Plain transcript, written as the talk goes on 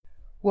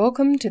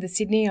Welcome to the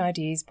Sydney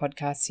Ideas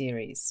podcast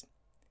series.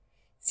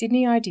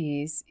 Sydney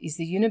Ideas is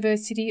the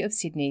University of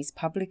Sydney's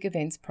public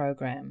events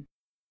program,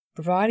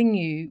 providing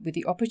you with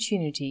the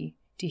opportunity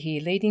to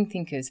hear leading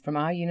thinkers from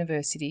our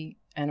university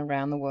and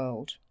around the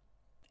world.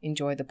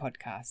 Enjoy the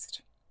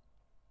podcast.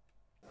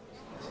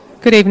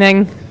 Good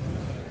evening.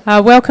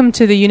 Welcome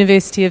to the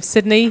University of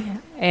Sydney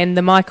and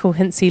the Michael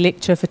Hintze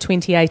Lecture for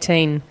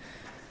 2018.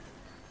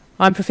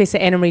 I'm Professor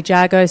Anna-Marie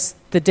Jargos,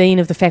 the Dean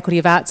of the Faculty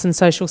of Arts and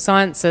Social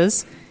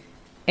Sciences,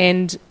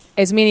 and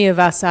as many of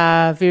us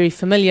are very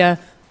familiar,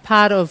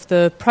 part of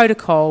the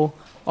protocol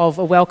of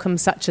a welcome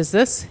such as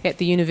this at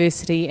the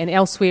university and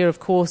elsewhere, of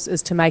course,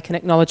 is to make an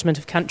acknowledgement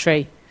of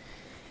country.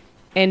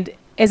 And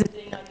as a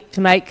Dean, I get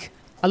to make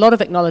a lot of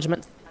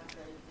acknowledgements of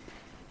country.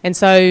 And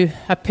so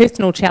a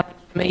personal challenge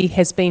for me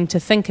has been to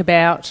think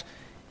about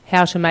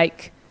how to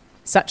make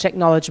such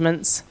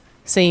acknowledgements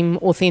seem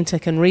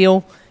authentic and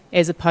real,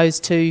 as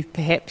opposed to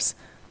perhaps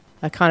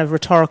a kind of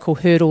rhetorical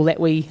hurdle that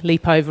we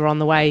leap over on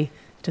the way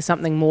to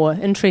something more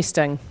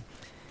interesting.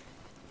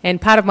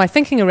 And part of my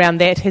thinking around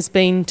that has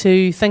been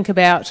to think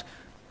about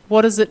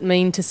what does it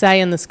mean to say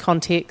in this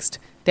context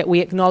that we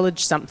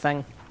acknowledge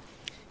something.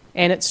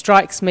 And it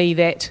strikes me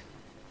that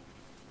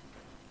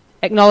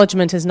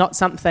acknowledgement is not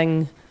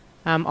something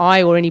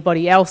I or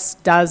anybody else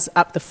does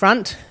up the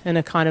front in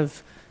a kind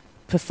of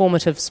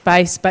performative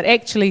space, but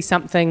actually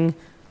something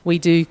we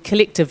do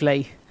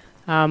collectively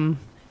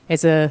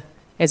as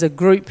a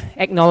group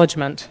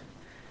acknowledgement.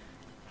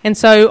 And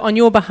so on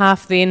your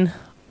behalf then,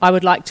 I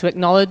would like to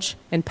acknowledge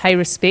and pay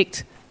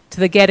respect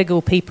to the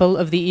Gadigal people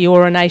of the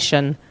Eora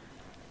Nation,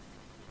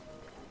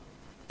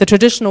 the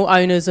traditional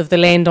owners of the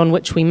land on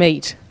which we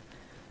meet.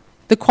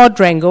 The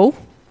quadrangle,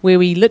 where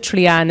we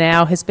literally are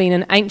now, has been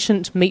an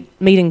ancient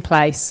meeting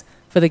place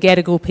for the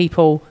Gadigal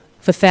people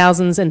for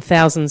thousands and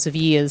thousands of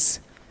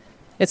years.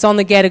 It's on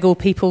the Gadigal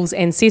people's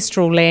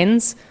ancestral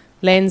lands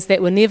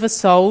that were never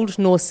sold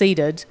nor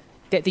ceded,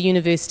 that the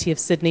University of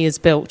Sydney is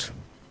built.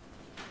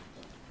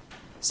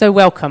 So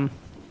welcome.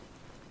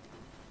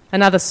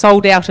 Another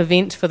sold-out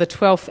event for the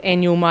 12th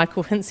annual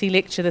Michael Hintze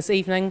Lecture this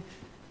evening.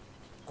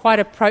 Quite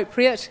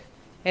appropriate,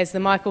 as the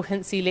Michael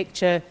Hintze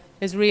Lecture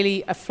is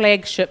really a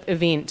flagship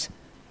event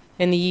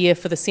in the year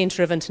for the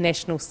Centre of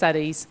International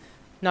Studies,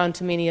 known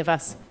to many of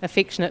us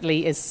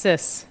affectionately as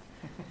CIS.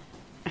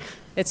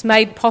 It's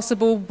made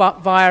possible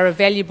via a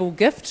valuable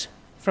gift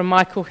from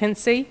Michael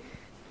Hintze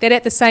that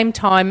at the same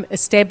time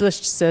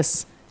established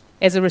CIS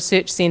as a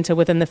research centre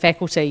within the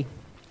faculty.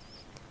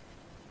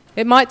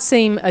 It might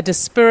seem a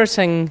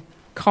dispiriting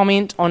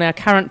comment on our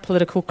current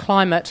political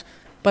climate,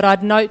 but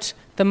I'd note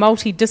the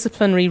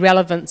multidisciplinary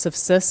relevance of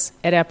CIS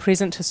at our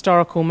present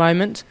historical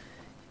moment,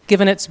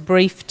 given its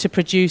brief to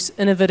produce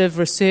innovative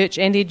research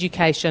and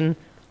education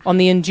on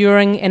the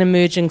enduring and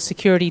emerging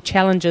security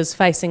challenges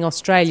facing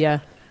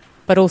Australia,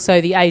 but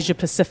also the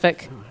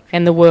Asia-Pacific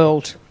and the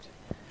world.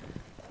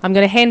 I'm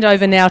going to hand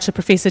over now to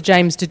Professor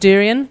James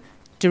Dedurian,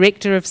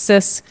 Director of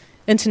CIS,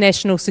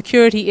 international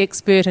security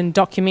expert and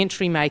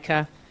documentary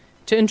maker,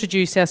 to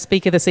introduce our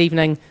speaker this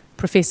evening,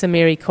 Professor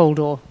Mary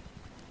Kaldor.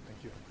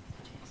 Thank you.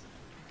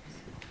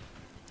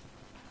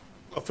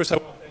 Well, first, I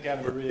want to thank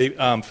Anna-Marie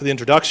for the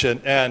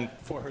introduction and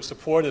for her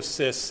support of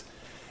CIS.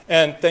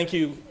 And thank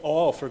you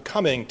all for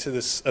coming to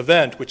this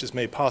event, which is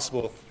made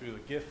possible through the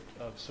gift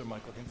of Sir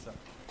Michael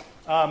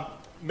Hintze.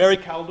 Mary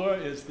Kaldor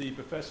is the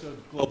Professor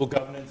of Global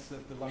Governance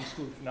at the London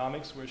School of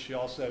Economics, where she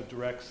also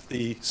directs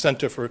the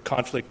Center for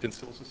Conflict and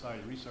Civil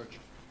Society Research.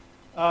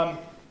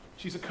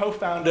 She's a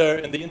co-founder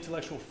and the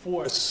intellectual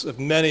force of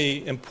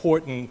many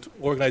important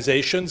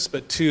organizations,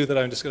 but two that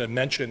I'm just going to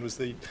mention was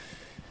the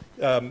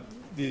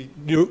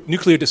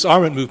nuclear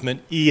disarmament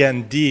movement,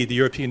 END, the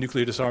European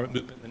Nuclear Disarmament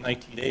Movement in the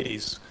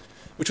 1980s,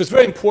 which was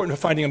very important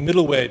for finding a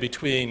middle way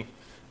between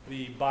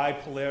the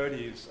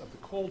bipolarities of the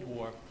Cold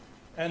War,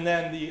 and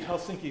then the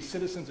Helsinki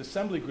Citizens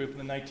Assembly Group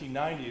in the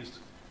 1990s,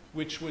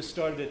 which was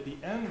started at the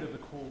end of the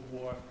Cold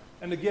War,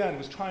 and again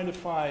was trying to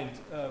find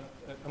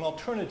an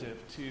alternative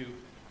to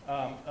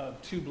a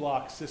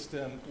two-block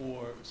system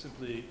or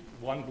simply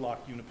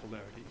one-block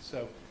unipolarity.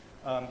 So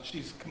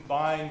she's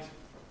combined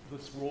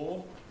this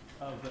role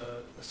of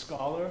a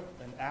scholar,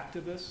 an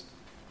activist,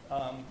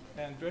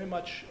 and very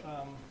much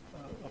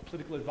a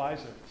political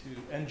advisor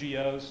to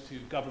NGOs, to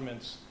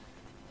governments,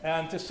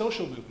 and to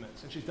social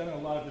movements. And she's done it in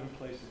a lot of different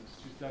places.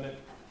 She's done it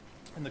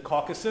in the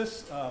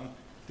Caucasus,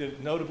 did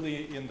it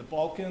notably in the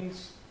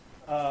Balkans,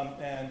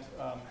 and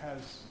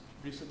has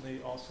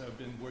recently also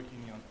been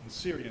working in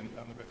Syria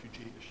on the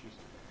refugee issues.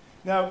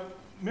 Now,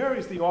 Mary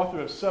is the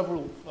author of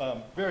several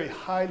very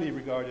highly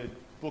regarded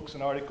books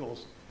and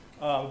articles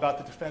about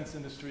the defense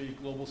industry,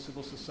 global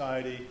civil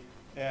society,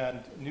 and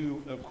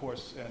new, of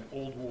course, and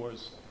old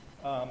wars.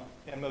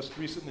 And most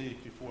recently,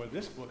 before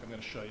this book I'm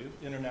going to show you,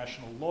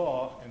 International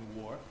Law and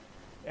War.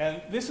 And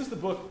this is the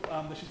book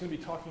that she's going to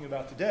be talking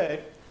about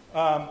today,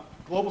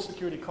 Global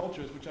Security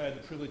Cultures, which I had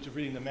the privilege of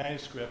reading the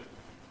manuscript,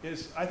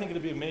 is, I think,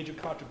 going to be a major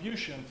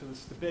contribution to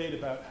this debate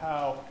about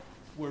how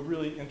we're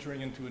really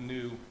entering into a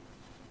new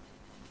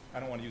I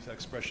don't want to use that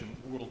expression,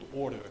 world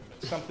order,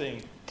 but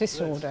something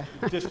Disorder.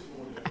 Disorder.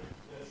 It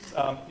needs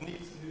some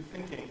new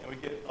thinking, and we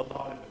get a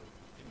lot of it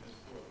in this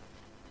book.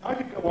 Now, I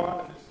could go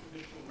on in this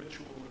traditional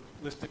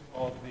ritualistic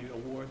of the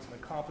awards and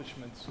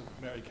accomplishments of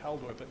Mary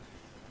Kaldor, but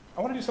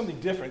I want to do something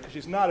different because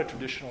she's not a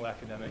traditional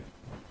academic.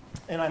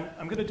 And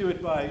I'm going to do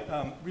it by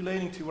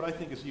relating to what I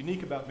think is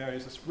unique about Mary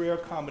is this rare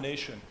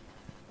combination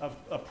of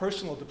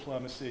personal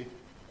diplomacy,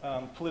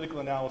 political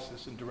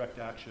analysis, and direct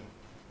action.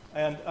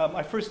 And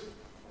I first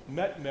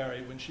met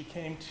Mary when she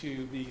came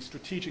to the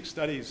Strategic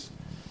Studies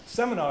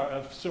seminar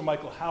of Sir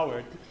Michael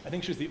Howard. I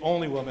think she was the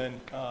only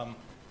woman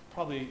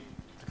probably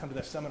to come to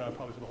that seminar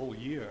probably for the whole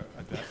year,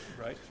 I bet,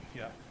 right?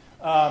 Yeah.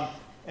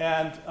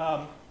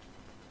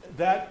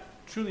 That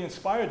truly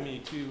inspired me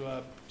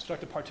to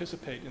start to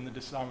participate in the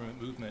disarmament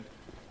movement.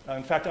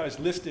 In fact, I was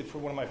listed for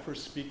one of my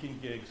first speaking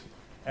gigs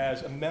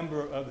as a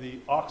member of the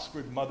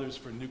Oxford Mothers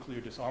for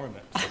Nuclear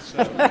Disarmament. So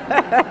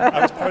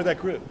I was part of that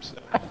group. So.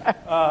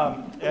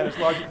 And it's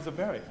largely because of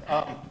Mary.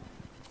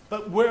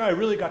 But where I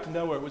really got to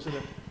know her was at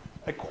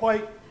a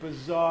quite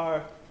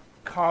bizarre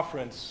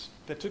conference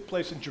that took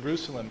place in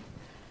Jerusalem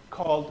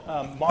called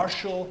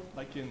Martial,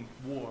 like in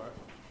war,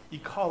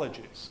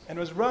 Ecologies. And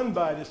it was run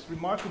by this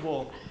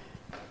remarkable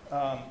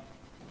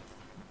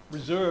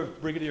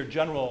reserve brigadier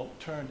general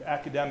turned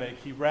academic.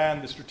 He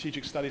ran the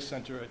Strategic Studies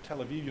Center at Tel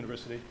Aviv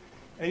University.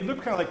 And he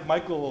looked kind of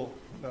like who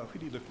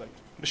did he look like?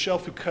 Michel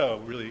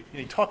Foucault, really.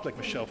 He talked like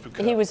Michel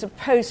Foucault. He was a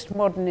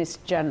postmodernist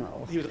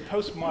general. He was a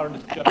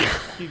postmodernist general.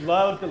 He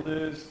loved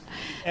Deleuze.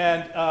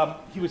 And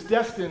he was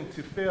destined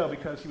to fail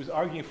because he was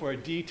arguing for a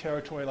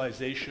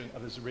deterritorialization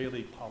of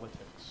Israeli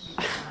politics.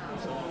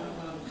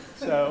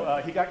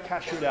 So he got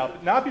cashied out.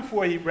 But not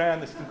before he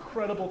ran this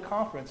incredible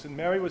conference. And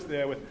Mary was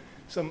there with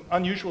some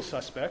unusual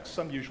suspects,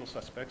 some usual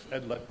suspects.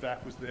 Ed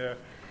Ledvac was there.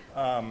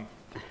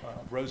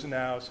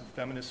 Rosenau, some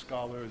feminist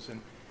scholars,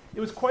 and it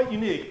was quite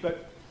unique,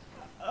 but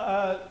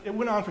it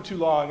went on for too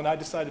long, and I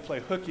decided to play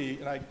hooky,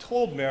 and I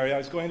told Mary I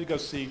was going to go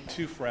see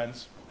two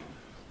friends.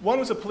 One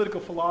was a political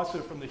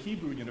philosopher from the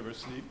Hebrew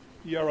University,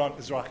 Yaron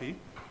Mizrahi,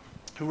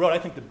 who wrote, I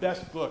think, the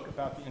best book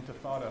about the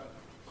Intifada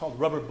called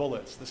Rubber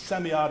Bullets, the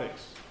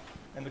semiotics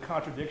and the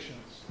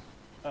contradictions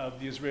of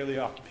the Israeli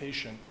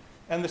occupation.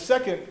 And the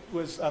second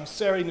was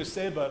Sari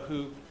Nusseibeh,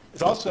 who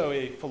is also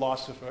a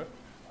philosopher,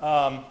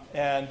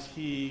 and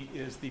he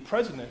is the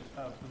president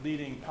of the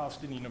leading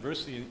Palestinian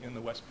university in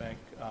the West Bank,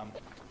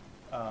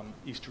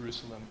 East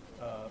Jerusalem,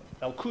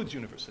 Al-Quds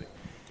University.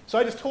 So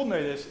I just told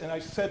Mary this, and I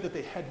said that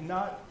they had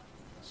not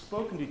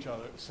spoken to each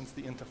other since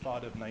the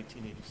Intifada of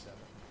 1987.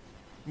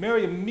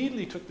 Mary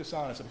immediately took this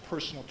on as a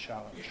personal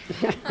challenge.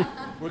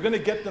 We're going to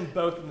get them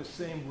both in the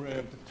same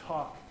room to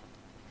talk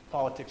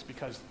politics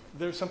because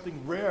there's something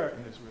rare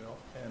in Israel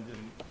and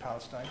in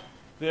Palestine.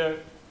 They're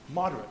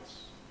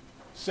moderates.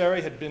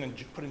 Sari had been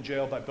put in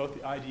jail by both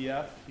the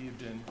IDF. He had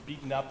been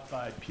beaten up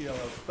by PLO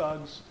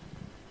thugs.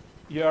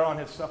 Yaron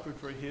had suffered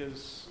for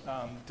his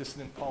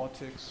dissident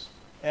politics.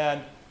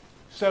 And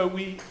so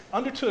we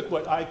undertook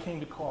what I came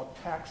to call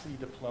taxi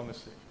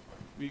diplomacy.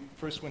 We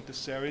first went to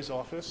Sari's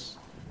office.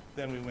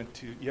 Then we went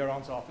to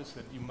Yaron's office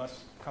that you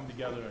must come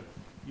together and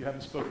you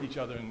haven't spoken to each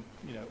other in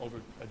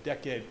over a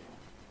decade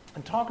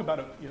and talk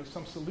about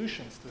some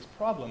solutions to this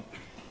problem.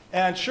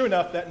 And sure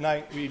enough, that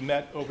night we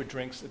met over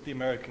drinks at the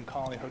American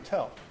Colony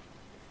Hotel.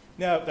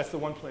 Now, that's the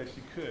one place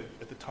you could,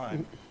 at the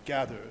time,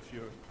 gather if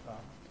you're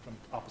from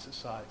opposite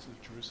sides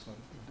of Jerusalem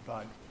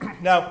divide.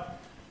 Now,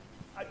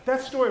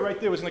 that story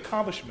right there was an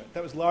accomplishment.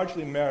 That was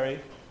largely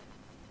Mary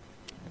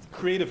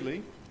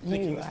creatively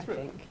thinking this through.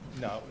 Think.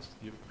 No, it was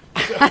you.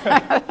 So,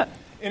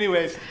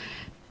 anyways,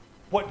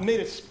 what made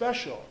it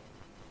special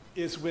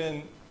is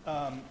when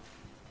the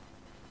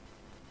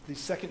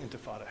second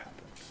Intifada happened.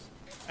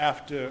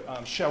 After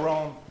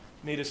Sharon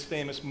made his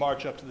famous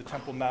march up to the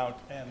Temple Mount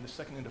and the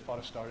second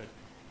Intifada started.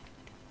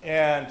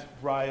 And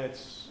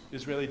riots,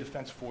 Israeli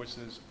Defense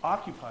Forces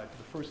occupied for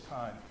the first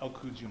time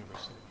Al-Quds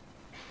University.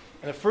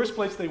 And the first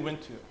place they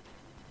went to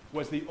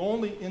was the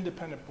only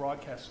independent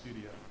broadcast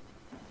studio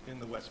in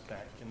the West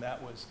Bank, and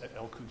that was at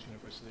Al-Quds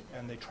University,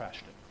 and they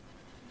trashed it.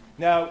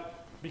 Now,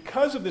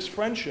 because of this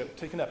friendship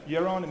taken up,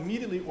 Yaron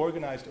immediately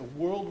organized a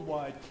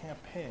worldwide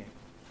campaign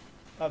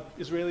of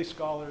Israeli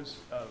scholars,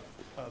 of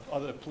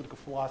other political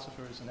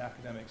philosophers and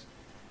academics,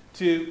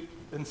 to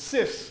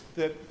insist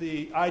that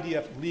the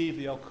IDF leave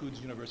the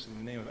Al-Quds University in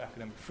the name of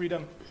academic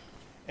freedom.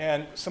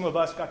 And some of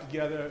us got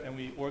together and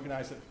we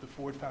organized that the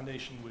Ford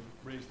Foundation would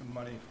raise the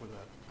money for the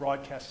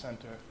broadcast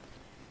center.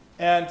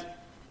 And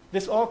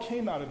this all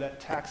came out of that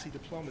taxi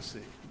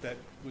diplomacy that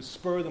was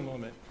spur of the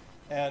moment.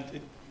 And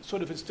it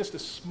sort of is just a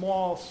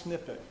small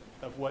snippet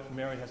of what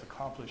Mary has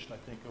accomplished, I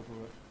think,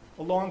 over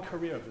a long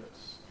career of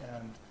this.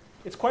 And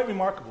it's quite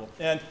remarkable.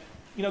 And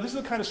this is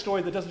the kind of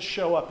story that doesn't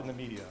show up in the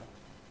media.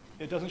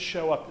 It doesn't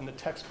show up in the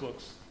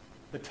textbooks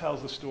that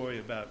tells the story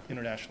about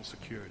international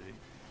security,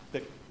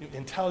 that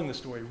in telling the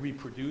story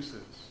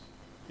reproduces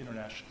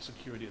international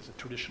security as a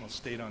traditional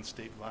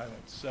state-on-state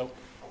violence. So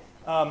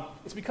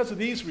it's because of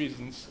these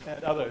reasons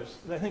and others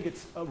that I think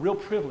it's a real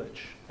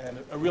privilege and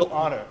a real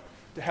honor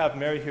to have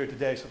Mary here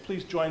today. So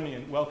please join me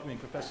in welcoming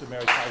Professor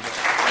Mary Kaldor.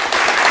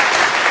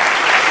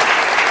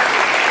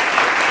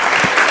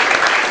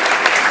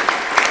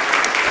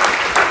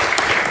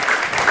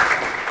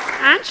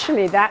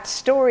 Actually, that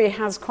story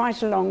has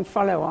quite a long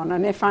follow-on,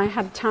 and if I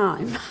had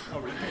time,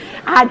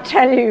 I'd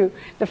tell you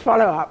the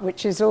follow-up,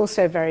 which is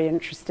also very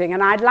interesting.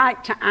 And I'd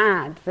like to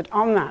add that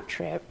on that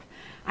trip,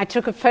 I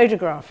took a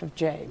photograph of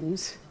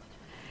James,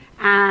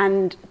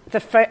 and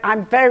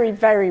I'm very,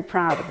 very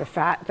proud of the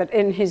fact that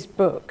in his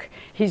book,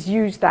 he's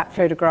used that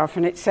photograph,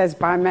 and it says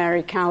by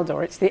Mary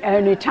Kaldor. It's the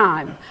only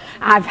time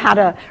I've had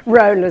a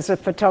role as a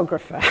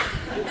photographer.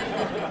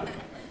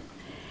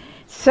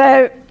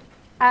 So,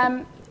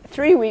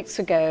 3 weeks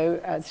ago,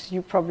 as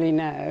you probably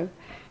know,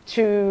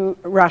 two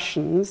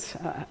Russians,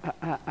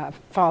 a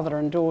father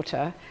and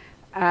daughter,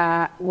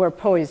 were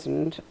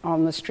poisoned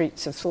on the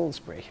streets of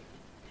Salisbury.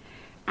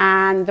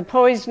 And the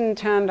poison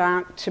turned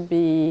out to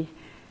be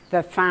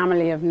the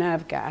family of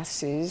nerve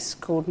gases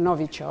called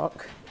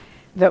Novichok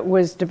that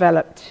was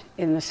developed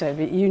in the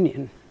Soviet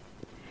Union.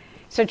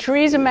 So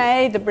Theresa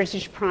May, the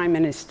British Prime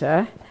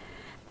Minister,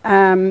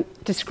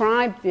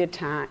 described the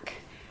attack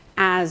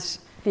as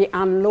the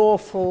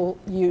unlawful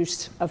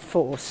use of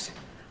force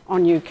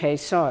on UK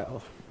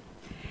soil.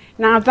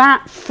 Now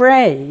that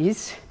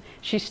phrase,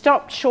 she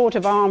stopped short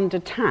of armed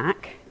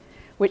attack,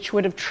 which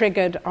would have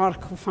triggered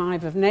Article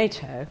 5 of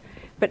NATO,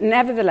 but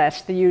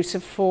nevertheless the use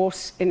of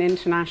force in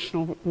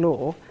international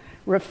law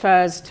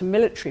refers to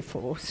military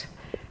force,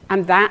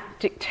 and that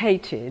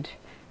dictated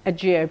a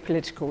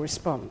geopolitical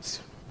response.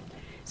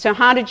 So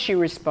how did she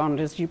respond?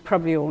 As you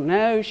probably all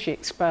know, she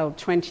expelled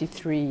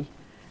 23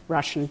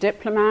 Russian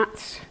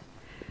diplomats.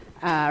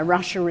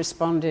 Russia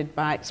responded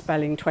by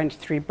expelling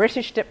 23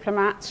 British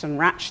diplomats and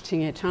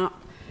ratcheting it up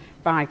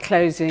by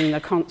closing the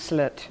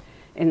consulate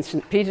in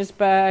St.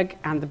 Petersburg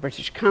and the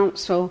British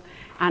Council.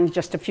 And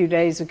just a few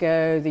days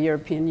ago, the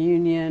European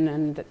Union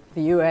and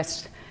the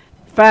US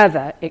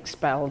further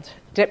expelled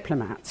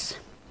diplomats.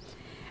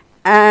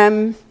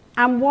 And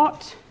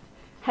what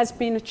has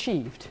been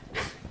achieved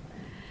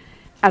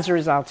as a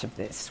result of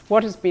this?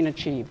 What has been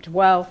achieved?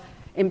 Well,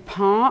 in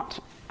part,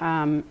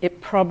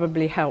 it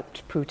probably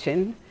helped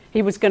Putin.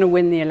 He was going to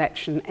win the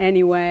election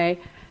anyway,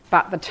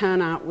 but the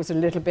turnout was a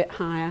little bit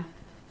higher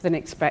than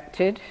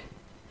expected.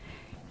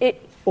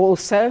 It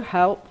also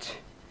helped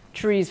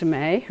Theresa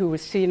May, who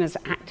was seen as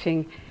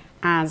acting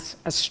as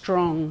a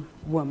strong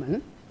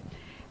woman,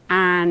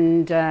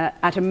 and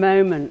at a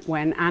moment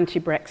when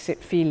anti-Brexit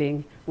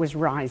feeling was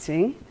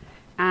rising,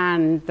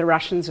 and the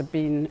Russians have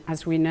been,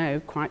 as we know,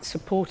 quite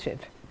supportive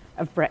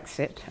of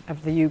Brexit,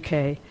 of the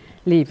UK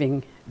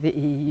leaving the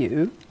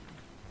EU.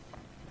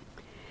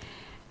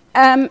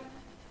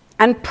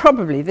 And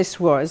probably this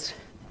was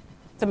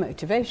the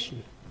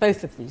motivation,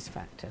 both of these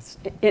factors.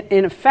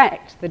 In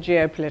effect, the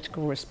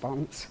geopolitical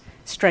response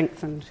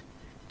strengthened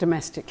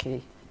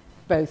domestically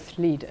both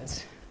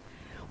leaders.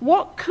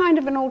 What kind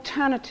of an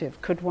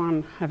alternative could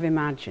one have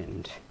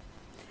imagined?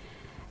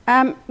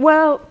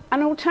 Well,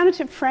 an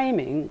alternative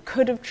framing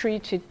could have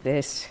treated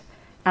this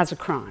as a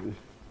crime.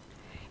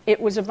 It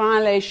was a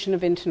violation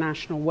of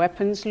international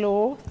weapons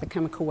law, the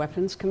Chemical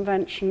Weapons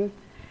Convention,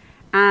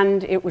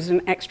 and it was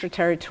an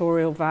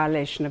extraterritorial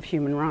violation of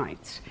human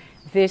rights.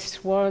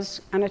 This was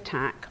an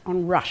attack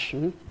on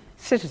Russian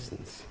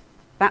citizens.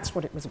 That's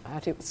what it was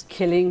about. It was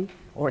killing,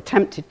 or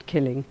attempted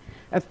killing,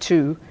 of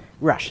two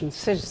Russian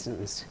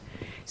citizens.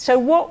 So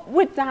what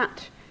would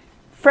that,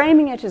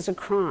 framing it as a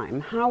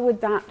crime, how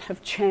would that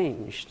have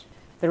changed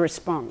the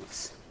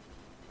response?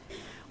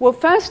 Well,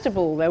 first of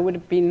all, there would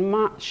have been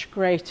much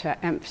greater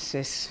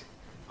emphasis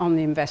on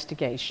the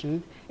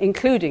investigation,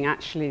 including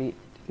actually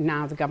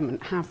now the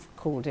government have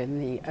called in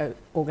the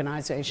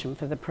Organization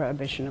for the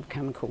Prohibition of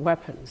Chemical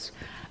Weapons.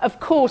 Of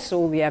course,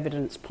 all the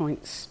evidence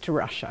points to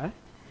Russia,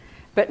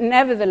 but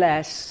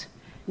nevertheless,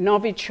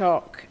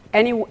 Novichok,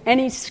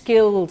 any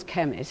skilled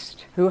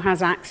chemist who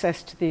has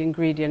access to the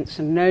ingredients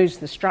and knows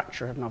the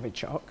structure of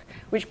Novichok,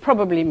 which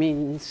probably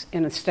means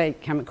in a state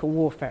chemical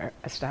warfare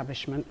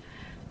establishment,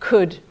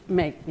 could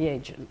make the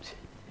agent.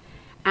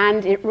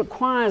 And it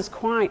requires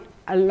quite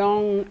a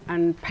long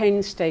and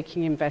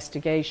painstaking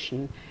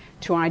investigation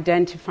to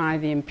identify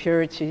the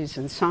impurities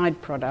and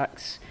side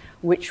products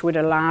which would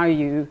allow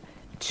you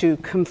to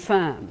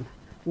confirm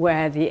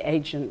where the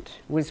agent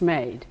was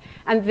made.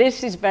 And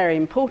this is very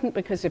important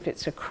because if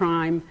it's a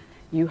crime,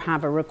 you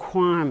have a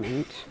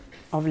requirement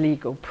of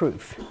legal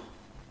proof.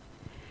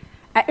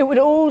 It would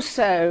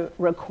also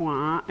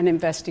require an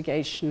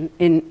investigation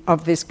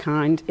of this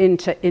kind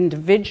into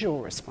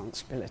individual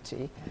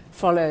responsibility,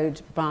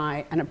 followed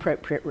by an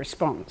appropriate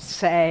response,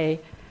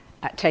 say,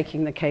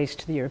 taking the case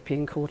to the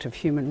European Court of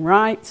Human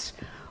Rights,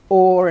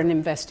 or an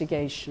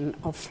investigation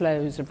of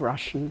flows of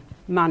Russian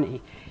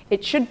money.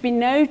 It should be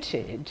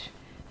noted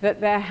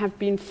that there have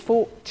been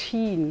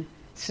 14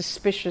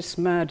 suspicious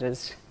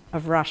murders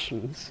of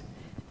Russians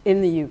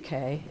in the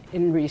UK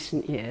in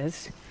recent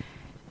years.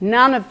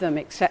 None of them,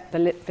 except the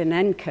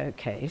Litvinenko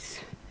case,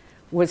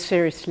 was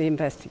seriously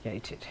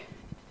investigated.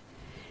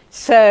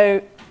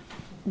 So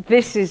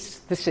this is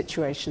the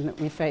situation that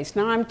we face.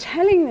 Now, I'm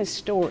telling this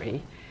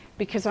story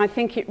because I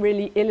think it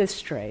really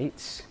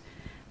illustrates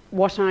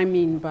what I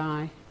mean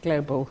by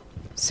global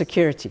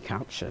security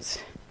cultures.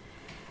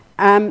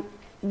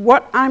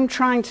 What I'm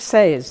trying to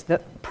say is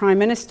that Prime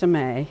Minister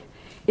May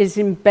is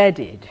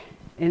embedded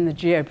in the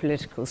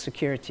geopolitical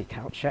security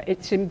culture.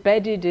 It's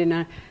embedded in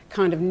a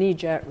kind of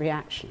knee-jerk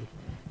reaction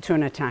to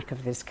an attack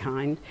of this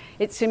kind.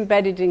 It's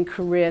embedded in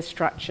career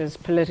structures,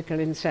 political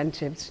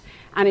incentives,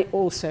 and it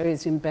also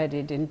is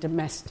embedded in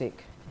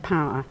domestic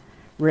power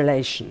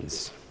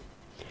relations.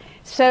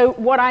 So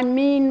what I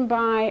mean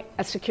by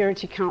a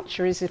security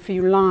culture is, if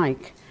you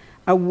like,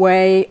 a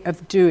way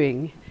of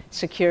doing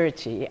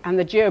security, and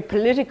the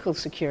geopolitical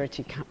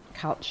security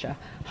culture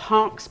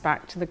harks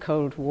back to the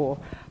Cold War,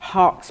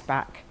 harks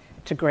back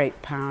to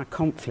great power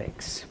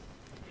conflicts.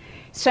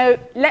 So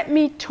let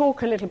me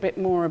talk a little bit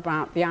more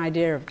about the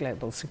idea of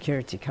global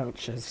security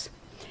cultures.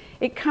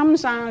 It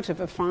comes out of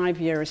a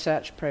 5-year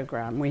research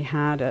program we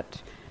had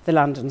at the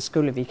London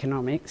School of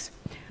Economics,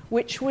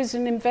 which was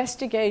an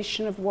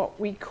investigation of what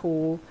we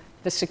call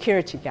the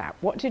security gap.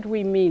 What did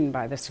we mean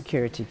by the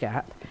security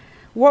gap?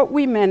 What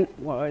we meant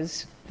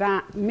was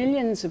that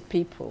millions of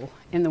people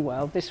in the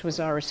world, this was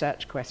our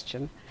research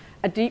question,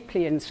 are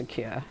deeply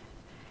insecure,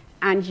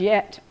 and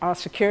yet our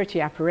security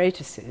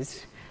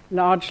apparatuses,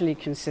 largely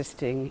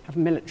consisting of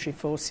military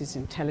forces,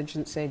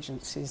 intelligence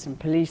agencies, and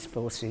police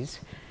forces,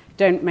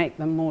 don't make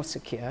them more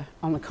secure.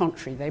 On the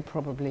contrary, they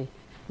probably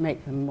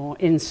make them more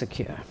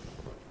insecure.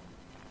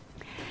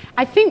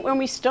 I think when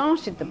we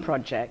started the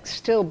project,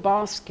 still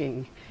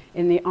basking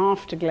in the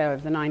afterglow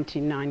of the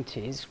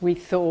 1990s, we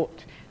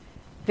thought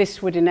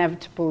this would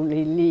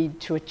inevitably lead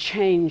to a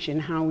change in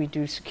how we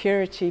do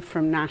security,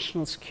 from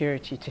national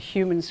security to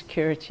human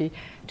security,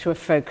 to a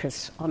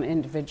focus on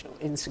individual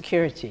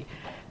insecurity.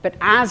 But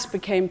as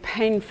became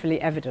painfully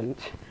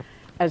evident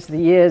as the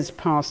years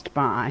passed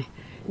by,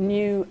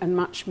 new and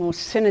much more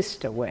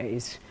sinister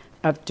ways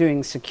of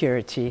doing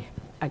security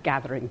are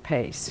gathering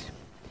pace.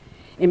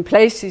 In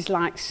places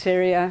like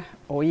Syria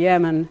or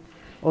Yemen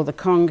or the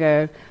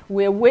Congo,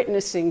 we're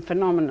witnessing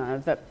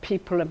phenomena that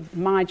people of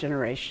my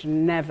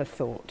generation never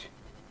thought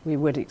we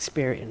would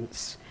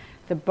experience.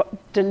 The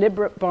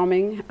deliberate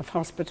bombing of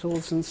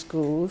hospitals and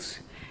schools,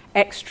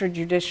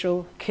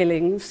 extrajudicial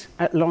killings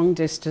at long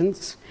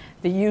distance,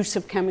 the use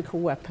of chemical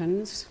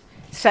weapons,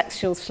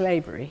 sexual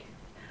slavery.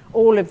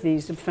 All of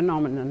these are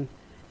phenomena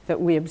that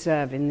we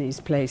observe in these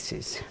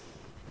places.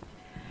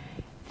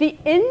 The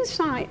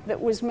insight that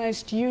was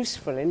most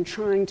useful in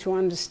trying to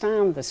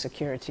understand the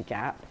security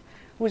gap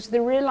was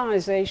the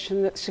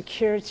realization that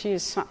security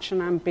is such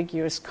an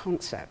ambiguous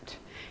concept.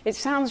 It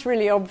sounds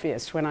really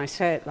obvious when I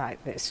say it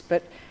like this,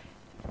 but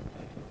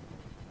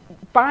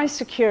by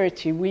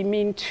security we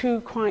mean two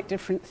quite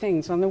different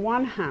things. On the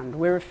one hand,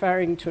 we're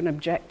referring to an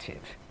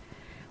objective,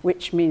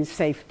 which means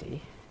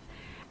safety.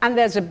 And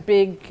there's a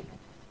big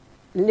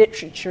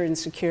literature in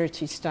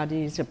security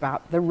studies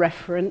about the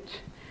referent,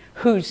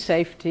 whose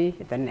safety,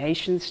 the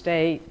nation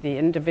state, the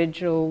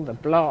individual, the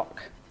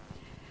bloc,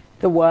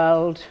 the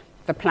world,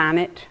 the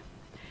planet.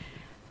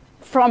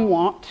 From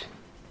what?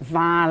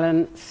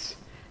 Violence,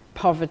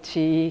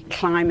 poverty,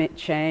 climate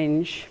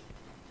change.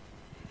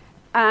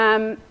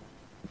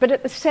 But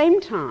at the same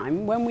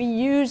time, when we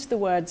use the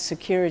word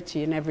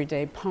security in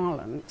everyday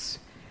parlance,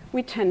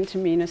 we tend to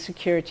mean a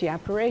security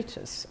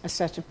apparatus, a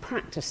set of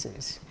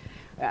practices.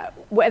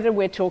 Whether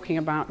we're talking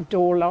about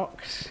door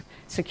locks,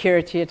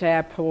 security at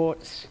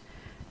airports,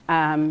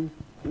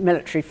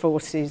 military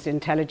forces,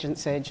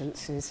 intelligence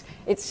agencies,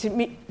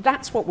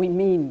 that's what we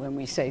mean when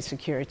we say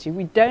security.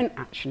 We don't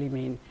actually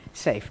mean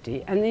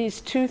safety. And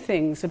these two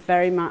things are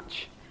very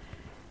much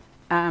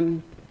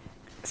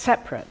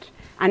separate.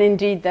 And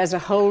indeed, there's a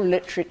whole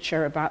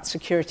literature about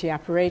security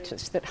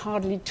apparatus that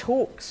hardly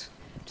talks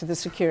to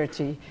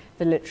the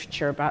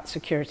literature about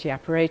security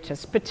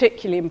apparatus.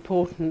 Particularly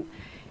important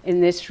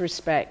in this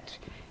respect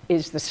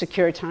is the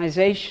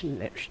securitization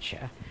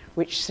literature,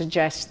 which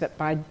suggests that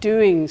by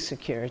doing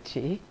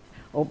security,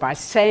 or by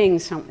saying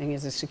something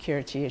is a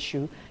security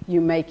issue,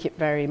 you make it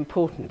very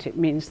important. It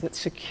means that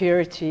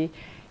security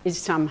is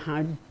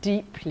somehow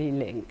deeply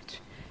linked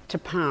to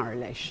power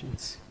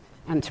relations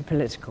and to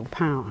political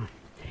power.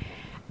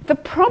 The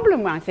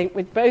problem, I think,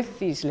 with both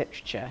these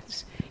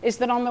literatures is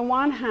that on the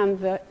one hand,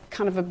 the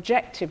kind of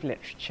objective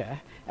literature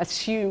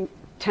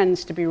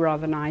tends to be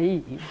rather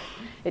naive.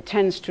 It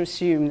tends to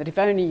assume that if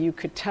only you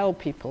could tell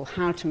people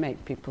how to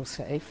make people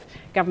safe,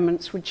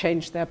 governments would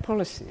change their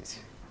policies.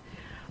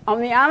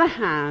 On the other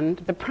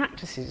hand, the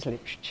practices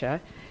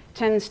literature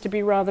tends to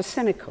be rather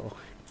cynical,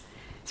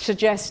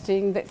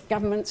 suggesting that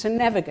governments are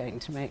never going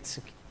to make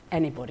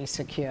anybody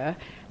secure,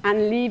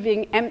 and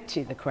leaving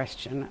empty the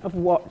question of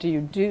what do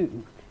you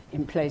do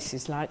in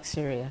places like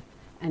Syria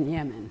and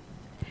Yemen.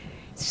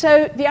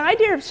 So the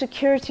idea of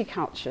security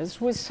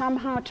cultures was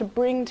somehow to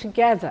bring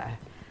together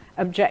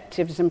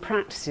objectives and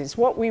practices.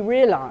 What we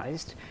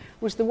realized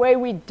was the way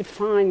we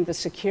defined the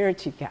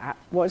security gap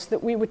was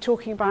that we were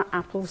talking about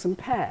apples and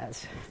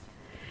pears.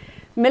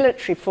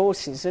 military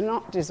forces are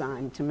not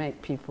designed to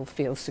make people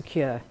feel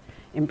secure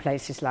in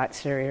places like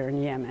Syria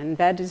and Yemen.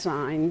 They're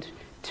designed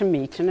to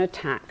meet an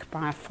attack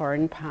by a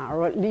foreign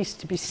power, or at least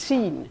to be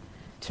seen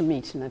to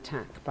meet an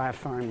attack by a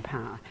foreign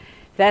power.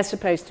 They're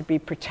supposed to be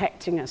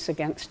protecting us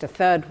against a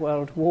third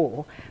world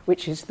war,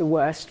 which is the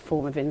worst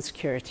form of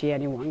insecurity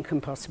anyone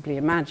can possibly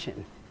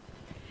imagine.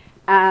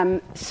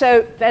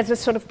 So there's a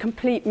sort of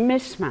complete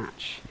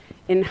mismatch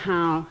in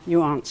how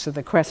you answer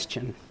the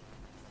question.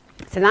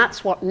 So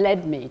that's what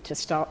led me to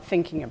start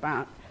thinking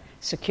about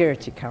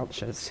security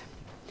cultures.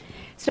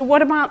 So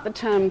what about the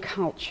term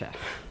culture?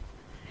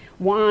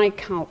 Why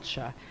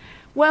culture?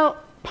 Well,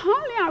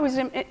 partly I was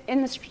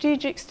in the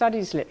strategic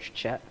studies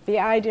literature. The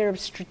idea of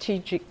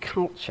strategic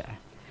culture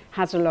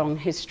has a long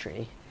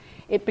history.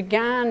 It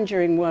began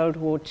during World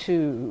War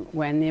II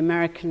when the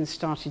Americans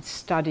started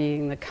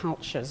studying the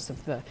cultures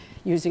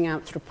using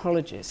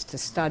anthropologists to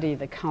study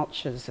the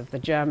cultures of the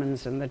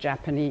Germans and the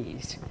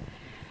Japanese.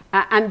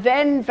 And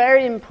then,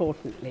 very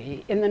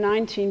importantly, in the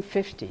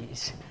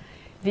 1950s,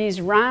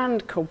 these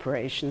RAND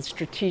corporations,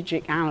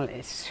 strategic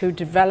analysts, who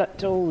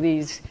developed all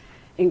these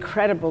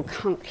incredible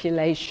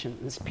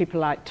calculations, people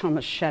like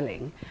Thomas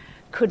Schelling,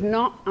 could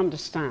not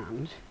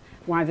understand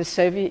why the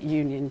Soviet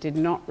Union did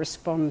not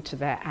respond to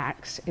their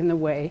acts in the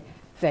way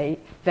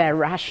their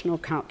rational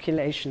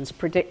calculations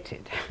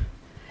predicted.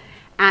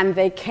 And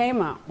they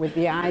came up with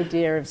the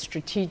idea of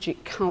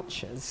strategic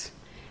cultures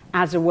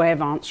as a way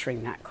of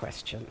answering that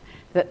question,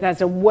 that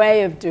there's a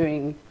way of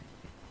doing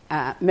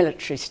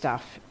military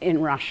stuff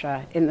in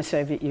Russia, in the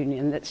Soviet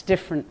Union, that's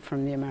different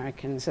from the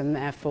Americans, and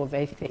therefore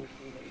they think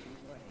in different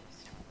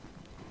ways.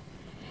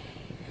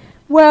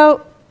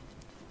 Well,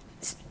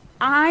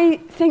 I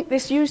think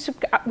this use of,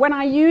 when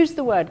I use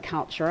the word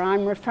culture,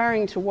 I'm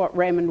referring to what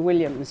Raymond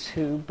Williams,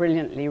 who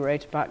brilliantly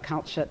wrote about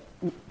culture,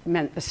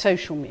 meant the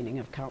social meaning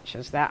of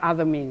cultures. There are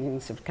other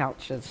meanings of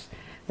cultures,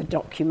 the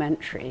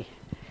documentary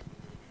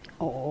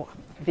or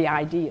the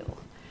ideal.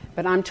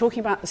 But I'm talking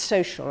about the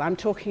social. I'm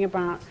talking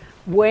about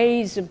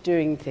ways of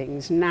doing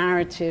things,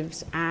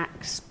 narratives,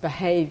 acts,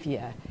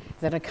 behavior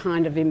that are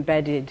kind of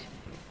embedded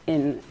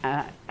in,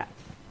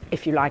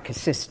 if you like, a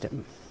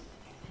system.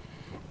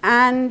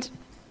 And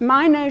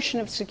my notion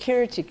of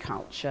security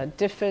culture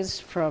differs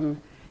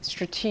from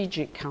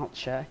strategic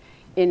culture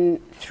in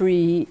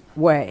three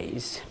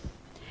ways.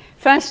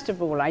 First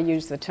of all, I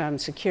use the term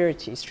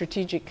security.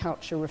 Strategic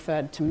culture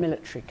referred to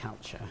military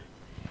culture.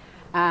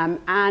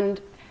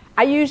 And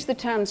I use the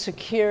term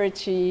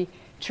security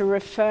to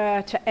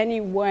refer to any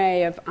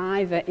way of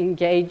either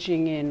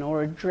engaging in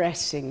or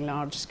addressing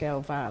large-scale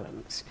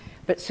violence.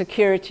 But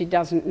security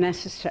doesn't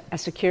a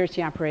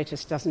security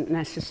apparatus doesn't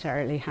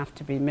necessarily have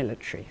to be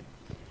military.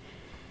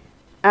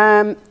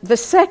 The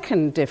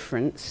second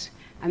difference,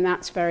 and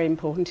that's very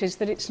important, is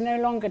that it's no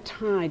longer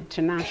tied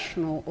to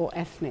national or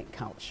ethnic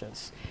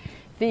cultures.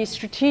 The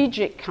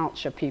strategic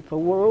culture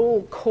people were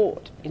all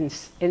caught in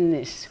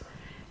this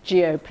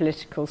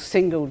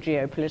single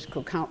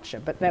geopolitical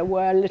culture, but there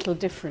were little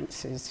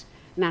differences,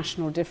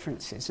 national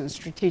differences, and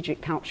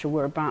strategic culture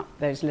were about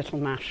those little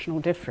national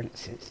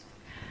differences.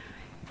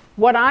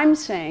 What I'm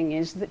saying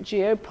is that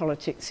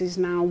geopolitics is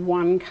now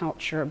one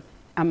culture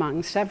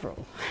among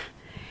several.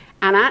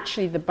 And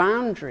actually the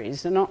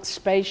boundaries are not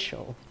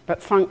spatial,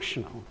 but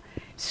functional.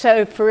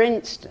 So, for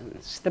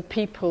instance, the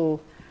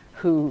people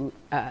who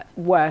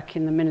work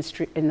in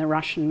the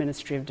Russian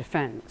Ministry of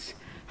Defense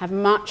have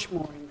much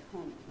more in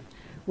common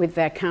with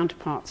their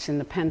counterparts in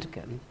the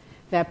Pentagon.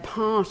 They're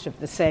part of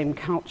the same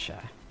culture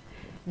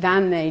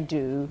than they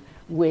do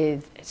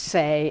with,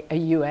 say, a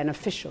UN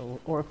official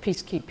or a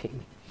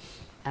peacekeeping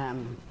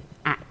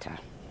actor.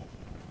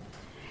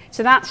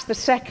 So that's the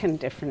second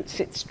difference.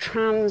 It's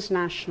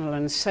transnational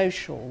and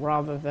social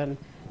rather than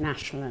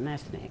national and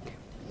ethnic.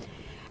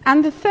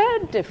 And the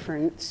third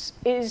difference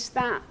is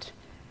that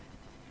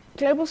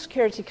global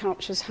security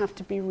cultures have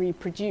to be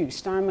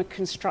reproduced. I'm a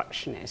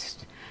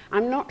constructionist.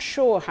 I'm not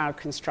sure how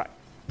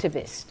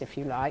constructivist, if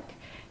you like,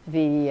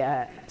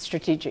 the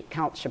strategic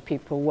culture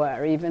people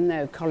were, even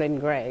though Colin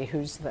Gray,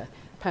 who's the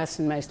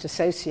person most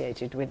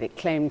associated with it,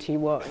 claimed he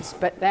was.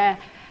 But their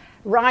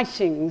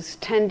writings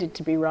tended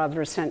to be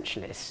rather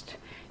essentialist.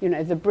 You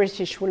know, the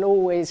British will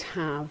always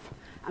have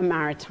a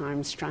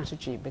maritime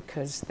strategy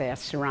because they're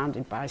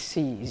surrounded by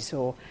seas,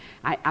 or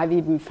I've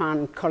even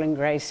found Colin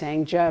Gray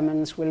saying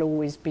Germans will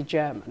always be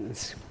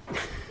Germans.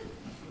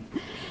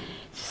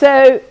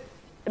 So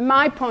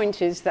my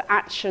point is that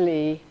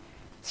actually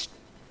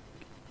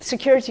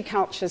security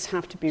cultures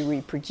have to be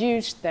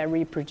reproduced. They're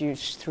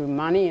reproduced through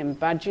money and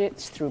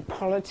budgets, through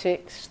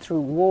politics,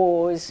 through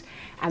wars,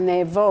 and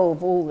they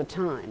evolve all the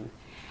time.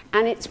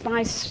 And it's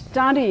by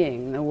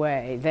studying the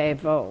way they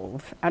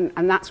evolve, and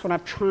that's what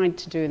I've tried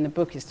to do in the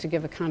book, is to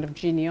give a kind of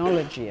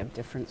genealogy of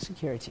different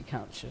security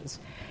cultures.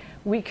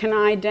 We can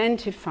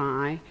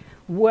identify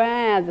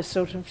where the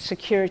sort of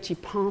security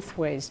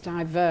pathways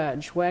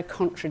diverge, where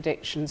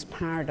contradictions,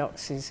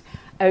 paradoxes,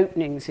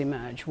 openings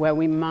emerge, where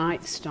we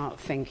might start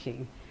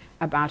thinking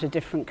about a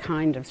different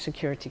kind of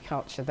security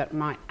culture that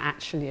might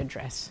actually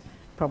address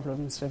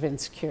problems of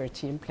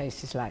insecurity in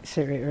places like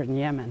Syria and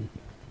Yemen.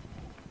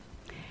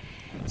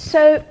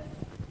 So,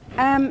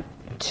 in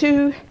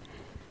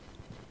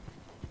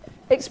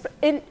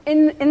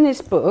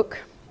this book,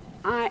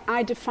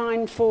 I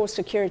define 4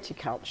 security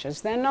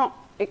cultures. They're not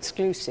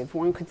exclusive.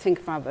 One could think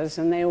of others,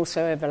 and they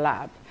also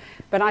overlap.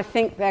 But I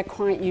think they're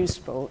quite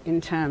useful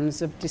in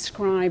terms of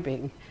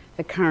describing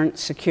the current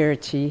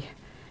security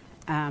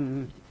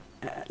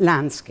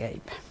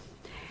landscape.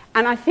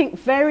 And I think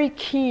very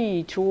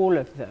key to all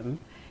of them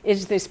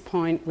is this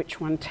point,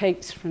 which one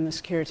takes from the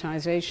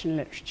securitization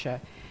literature,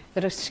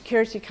 that a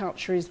security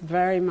culture is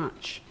very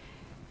much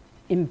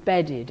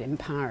embedded in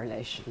power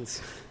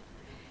relations.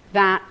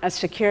 That a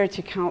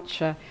security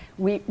culture,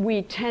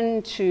 we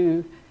tend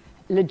to,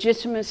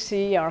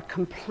 legitimacy, our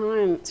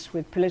compliance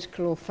with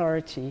political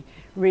authority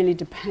really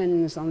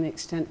depends on the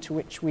extent to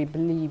which we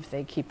believe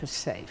they keep us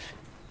safe.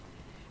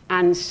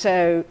 And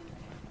so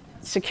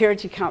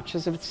security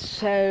cultures are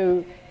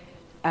so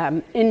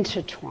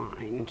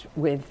intertwined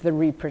with the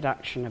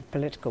reproduction of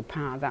political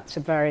power. That's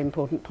a very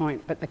important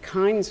point, but the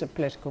kinds of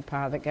political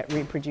power that get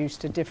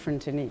reproduced are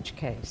different in each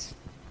case.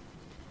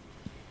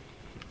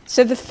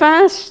 So the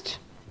first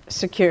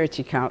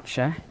security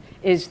culture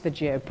is the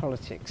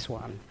geopolitics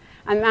one,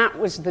 and that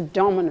was the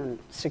dominant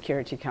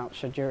security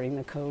culture during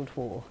the Cold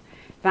War.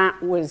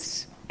 That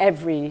was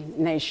every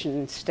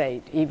nation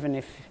state, even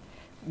if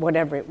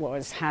whatever it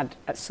was, had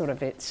sort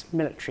of its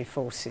military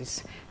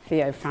forces.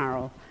 Theo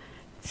Farrell,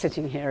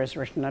 sitting here, has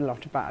written a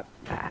lot about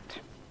that.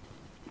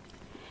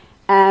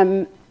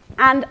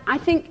 And I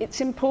think it's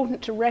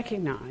important to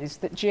recognize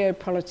that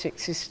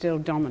geopolitics is still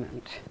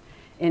dominant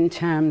in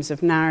terms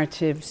of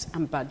narratives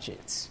and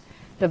budgets.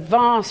 The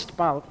vast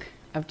bulk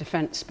of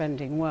defense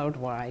spending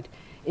worldwide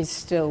is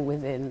still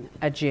within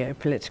a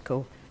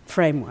geopolitical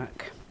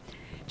framework.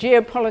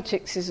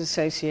 Geopolitics is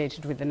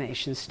associated with the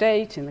nation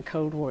state. In the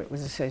Cold War, it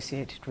was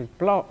associated with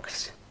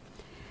blocs.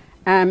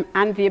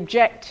 And the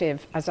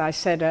objective, as I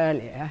said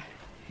earlier,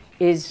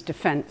 is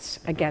defense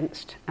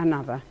against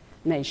another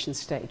nation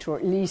state, or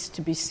at least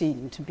to be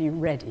seen to be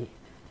ready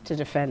to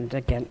defend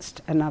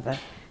against another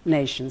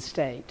nation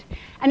state.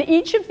 And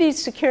each of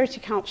these security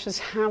cultures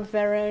have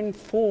their own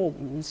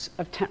forms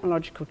of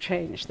technological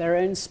change, their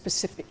own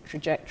specific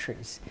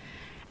trajectories.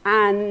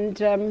 And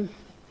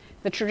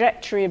the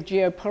trajectory of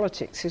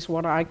geopolitics is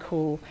what I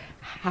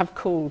have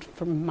called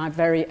from my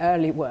very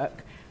early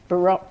work,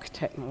 Baroque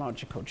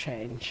technological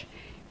change.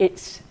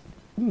 It's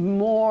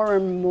more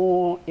and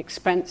more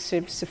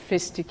expensive,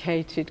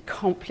 sophisticated,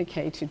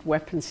 complicated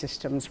weapon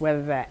systems,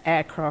 whether they're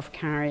aircraft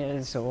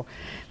carriers or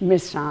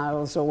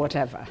missiles or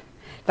whatever.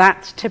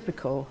 That's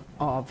typical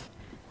of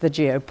the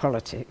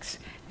geopolitics.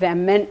 They're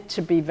meant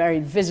to be very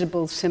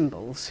visible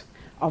symbols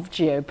of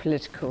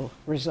geopolitical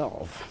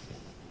resolve.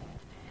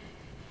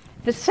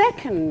 The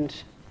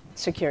second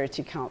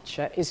security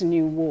culture is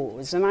new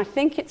wars, and I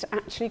think it's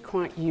actually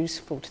quite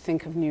useful to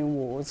think of new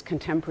wars,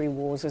 contemporary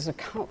wars, as a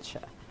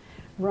culture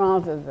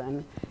rather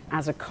than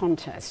as a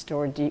contest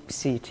or a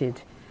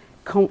deep-seated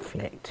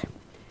conflict.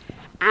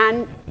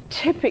 And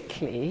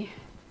typically,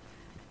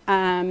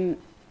 in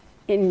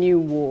new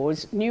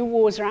wars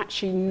are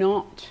actually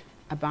not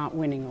about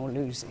winning or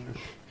losing.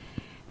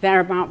 They're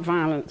about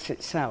violence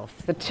itself.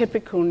 The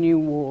typical new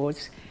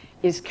wars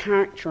is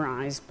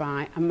characterized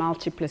by a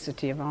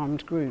multiplicity of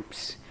armed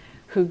groups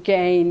who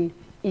gain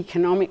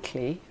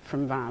economically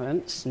from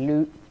violence,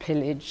 loot,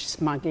 pillage,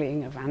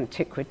 smuggling of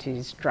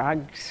antiquities,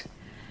 drugs,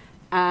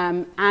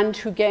 and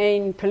who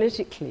gain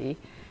politically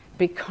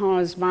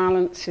because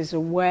violence is a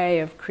way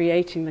of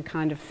creating the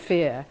kind of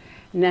fear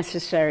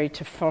necessary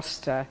to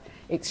foster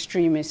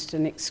extremist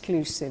and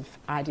exclusive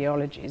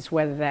ideologies,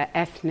 whether they're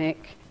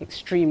ethnic,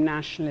 extreme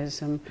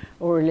nationalism,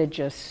 or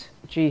religious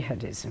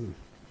jihadism.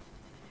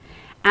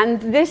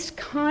 And this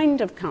kind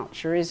of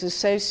culture is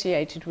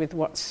associated with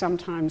what's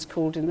sometimes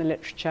called in the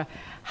literature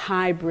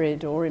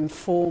hybrid or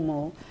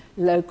informal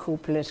local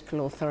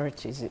political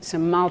authorities. It's a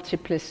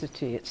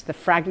multiplicity, it's the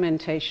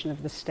fragmentation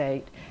of the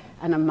state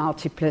and a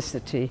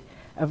multiplicity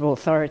of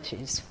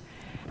authorities.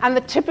 And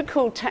the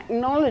typical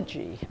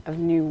technology of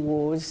new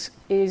wars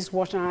is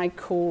what I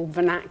call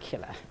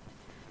vernacular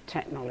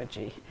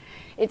technology.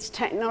 It's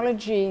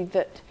technology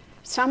that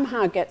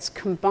somehow gets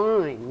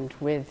combined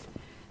with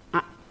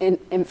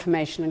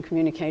information and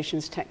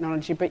communications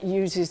technology, but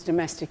uses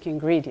domestic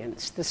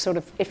ingredients. The sort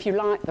of, if you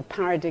like, the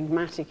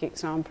paradigmatic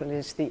example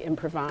is the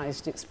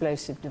improvised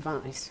explosive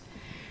device,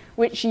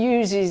 which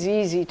uses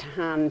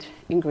easy-to-hand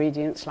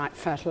ingredients like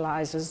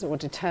fertilizers or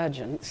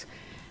detergents,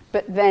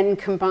 but then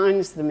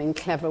combines them in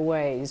clever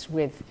ways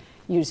with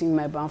using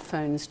mobile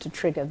phones to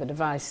trigger the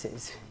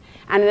devices.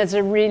 And it's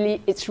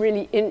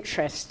really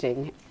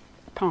interesting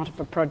part of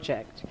a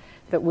project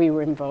that we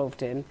were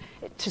involved in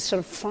to sort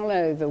of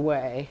follow the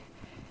way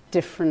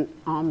different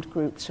armed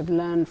groups have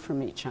learned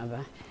from each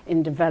other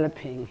in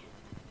developing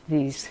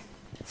these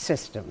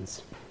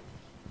systems.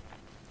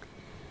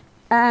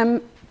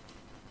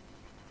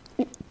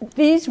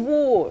 These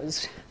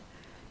wars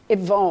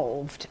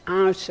evolved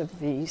out of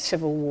the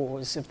civil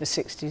wars of the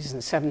 60s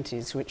and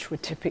 70s, which were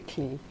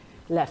typically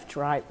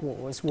left-right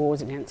wars,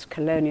 wars against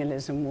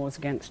colonialism, wars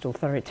against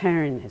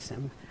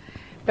authoritarianism.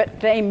 But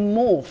they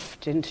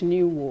morphed into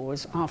new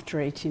wars after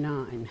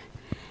 '89.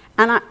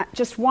 And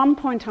just one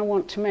point I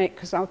want to make,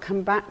 because I'll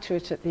come back to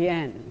it at the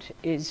end,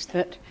 is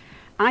that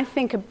I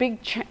think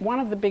one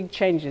of the big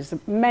changes,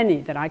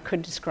 many that I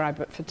could describe,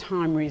 but for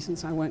time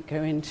reasons I won't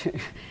go into,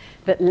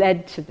 that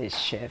led to this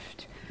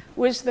shift,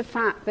 was the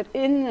fact that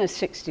in the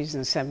 60s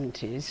and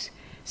 70s,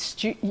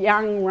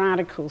 young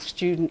radical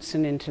students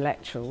and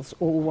intellectuals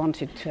all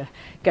wanted to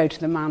go to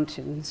the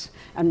mountains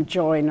and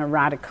join a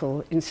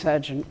radical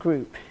insurgent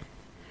group.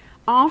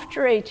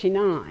 After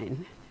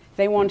 '89,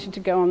 they wanted to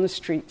go on the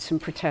streets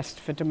and protest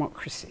for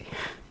democracy.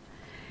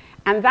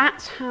 And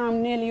that's how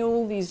nearly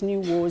all these new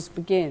wars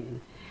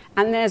begin.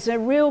 And there's a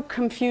real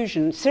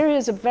confusion. Syria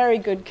is a very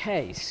good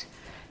case.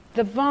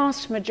 The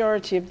vast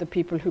majority of the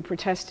people who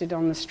protested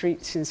on the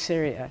streets in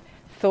Syria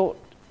thought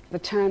the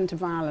turn to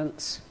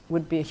violence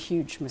would be a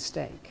huge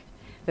mistake,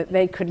 that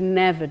they could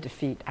never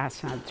defeat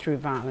Assad through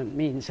violent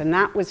means. And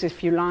that was,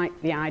 if you like,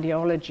 the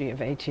ideology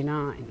of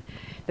 '89,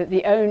 that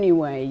the only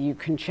way you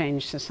can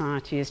change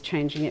society is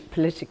changing it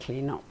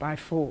politically, not by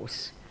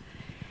force.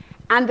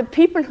 And the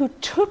people who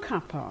took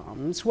up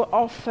arms were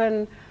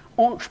often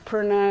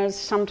entrepreneurs,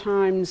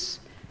 sometimes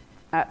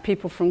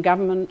people from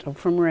government or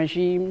from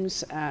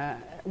regimes.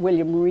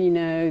 William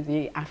Reno,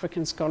 the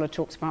African scholar,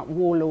 talks about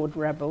warlord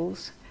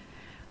rebels,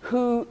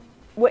 who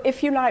were,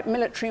 if you like,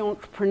 military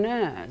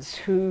entrepreneurs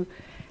who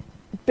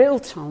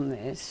built on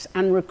this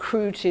and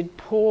recruited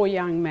poor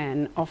young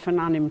men, often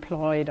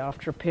unemployed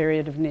after a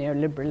period of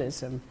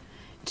neoliberalism,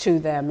 to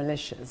their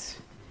militias.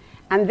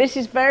 And this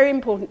is very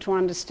important to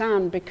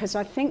understand, because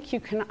I think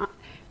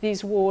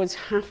these wars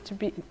have to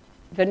be,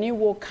 the new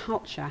war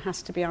culture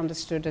has to be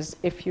understood as,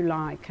 if you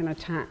like, an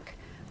attack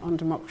on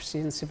democracy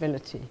and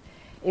civility.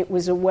 It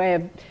was a way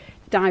of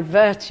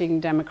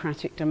diverting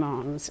democratic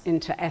demands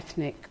into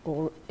ethnic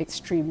or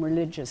extreme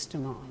religious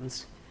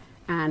demands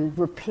and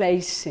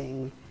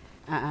replacing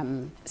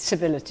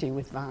civility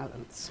with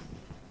violence.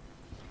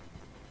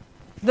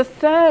 The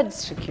third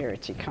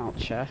security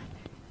culture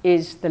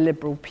is the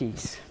liberal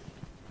peace.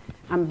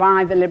 And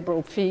by the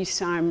liberal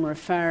peace, I'm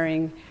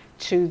referring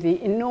to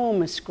the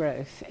enormous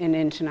growth in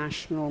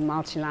international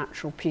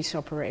multilateral peace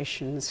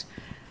operations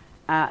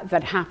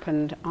that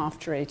happened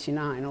after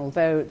 '89,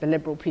 although the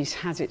liberal peace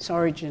has its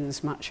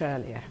origins much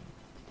earlier.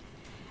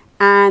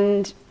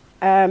 And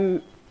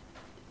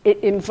it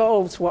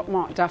involves what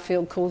Mark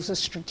Duffield calls a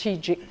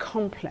strategic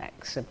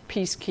complex of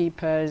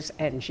peacekeepers,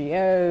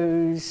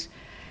 NGOs,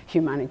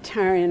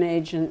 humanitarian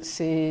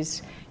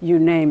agencies, you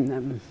name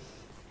them.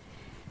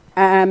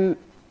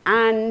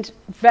 And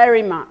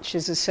very much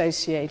is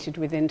associated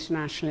with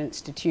international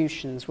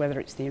institutions, whether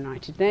it's the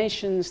United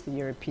Nations, the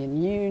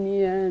European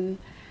Union,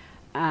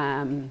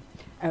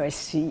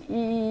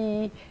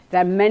 OSCE,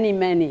 there are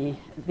many,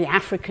 the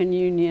African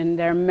Union,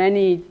 there are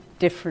many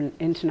different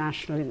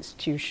international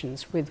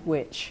institutions with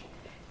which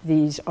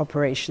these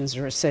operations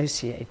are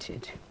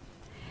associated.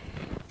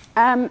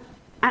 And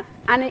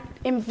it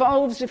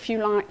involves, if you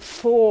like,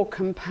 four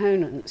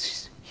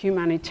components: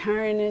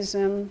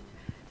 humanitarianism,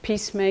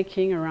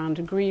 peacemaking around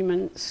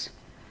agreements,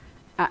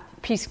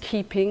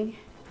 peacekeeping,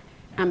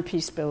 and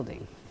peace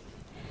building.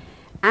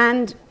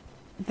 And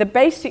the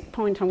basic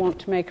point I want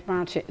to make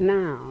about it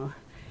now,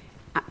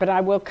 but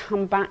I will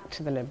come back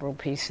to the liberal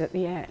peace at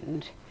the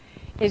end,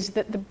 is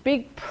that the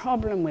big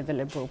problem with the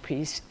liberal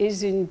peace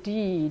is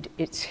indeed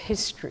its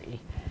history,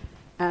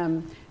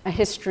 a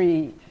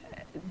history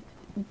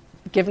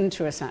given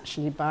to us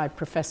actually by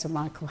Professor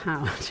Michael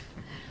Howard.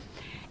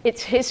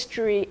 Its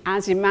history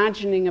as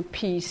imagining a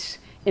peace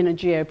in a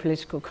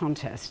geopolitical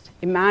context,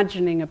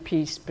 imagining a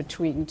peace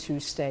between two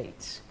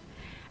states.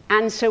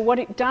 And so what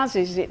it does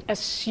is it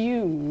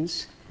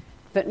assumes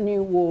that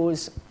new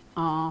wars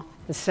are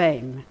the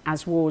same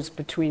as wars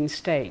between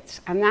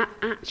states. And that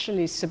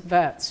actually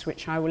subverts,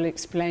 which I will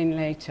explain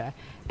later,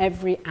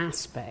 every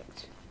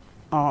aspect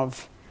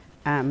of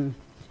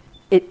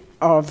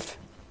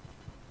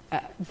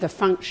the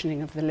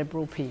functioning of the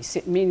liberal peace.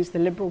 It means the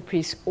liberal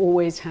peace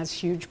always has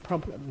huge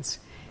problems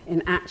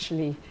in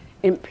actually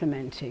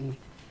implementing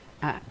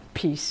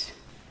peace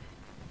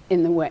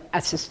in the way,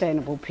 a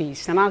sustainable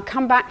peace. And I'll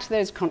come back to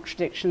those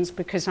contradictions,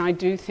 because I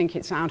do think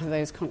it's out of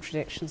those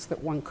contradictions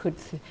that one could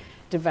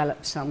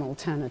develop some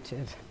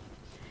alternative.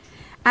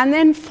 And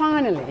then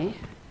finally,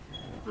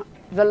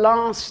 the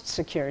last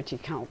security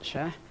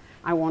culture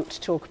I want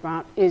to talk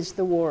about is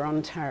the war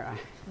on terror.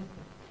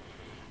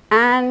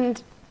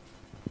 And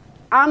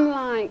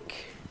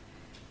unlike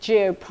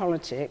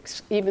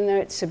geopolitics, even though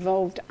it's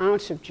evolved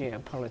out of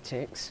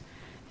geopolitics,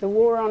 the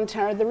war on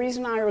terror, the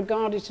reason I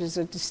regard it as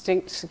a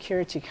distinct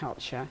security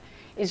culture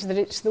is that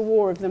it's the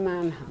war of the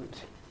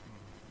manhunt.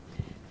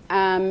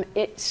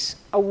 It's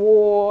a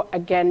war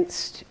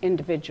against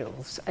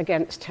individuals,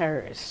 against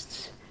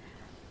terrorists.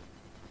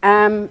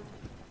 Since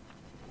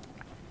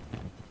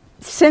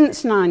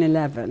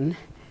 9/11,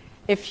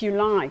 if you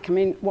like, I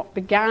mean, what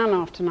began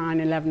after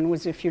 9/11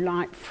 was, if you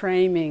like,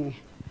 framing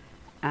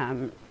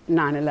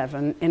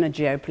 9/11 in a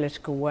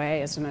geopolitical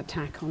way as an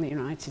attack on the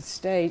United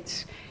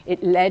States.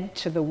 It led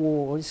to the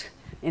wars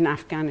in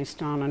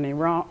Afghanistan and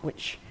Iraq,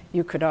 which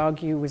you could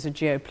argue was a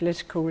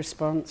geopolitical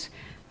response,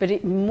 but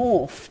it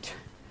morphed.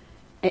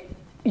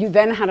 You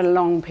then had a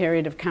long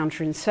period of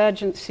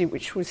counterinsurgency,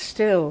 which was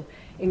still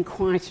in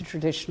quite a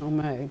traditional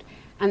mode.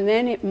 And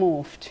then it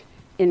morphed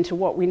into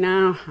what we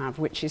now have,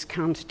 which is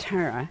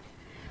counter-terror,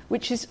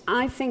 which is,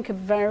 I think, a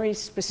very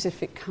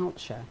specific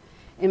culture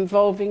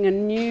involving a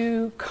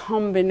new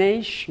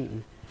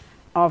combination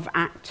of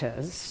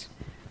actors,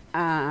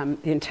 the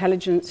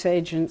intelligence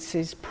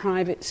agencies,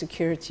 private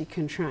security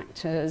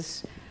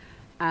contractors,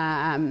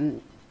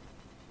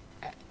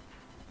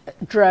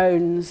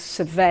 drones,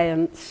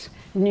 surveillance,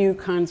 new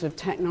kinds of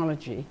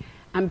technology,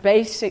 and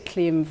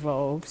basically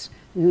involves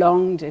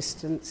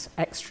long-distance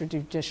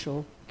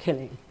extrajudicial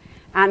killing.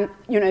 And,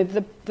 you know,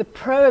 the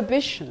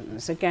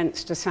prohibitions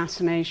against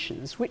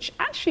assassinations, which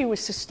actually were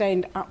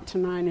sustained up to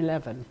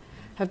 9/11,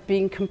 have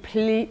been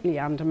completely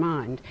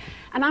undermined.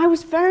 And I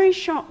was very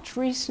shocked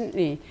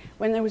recently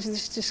when there was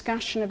this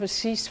discussion of a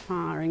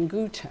ceasefire in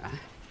Ghouta,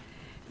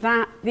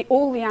 that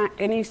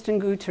in eastern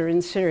Ghouta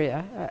in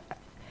Syria,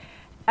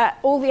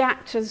 all the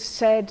actors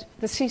said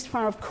the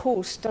ceasefire, of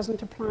course,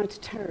 doesn't apply to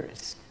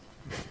terrorists.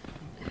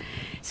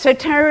 So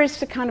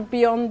terrorists are kind of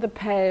beyond the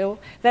pale.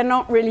 They're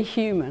not really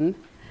human.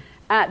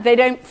 They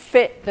don't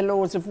fit the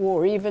laws of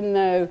war, even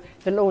though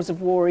the laws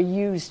of war are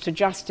used to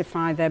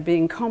justify their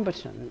being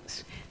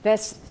combatants. They're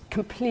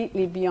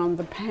completely beyond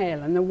the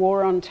pale, and the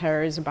war on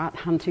terror is about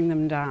hunting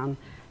them down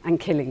and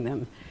killing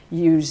them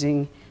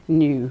using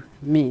new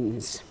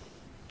means.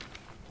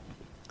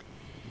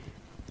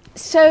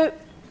 So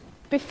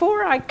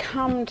before I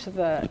come to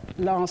the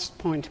last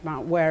point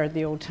about where are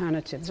the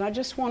alternatives, I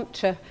just want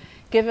to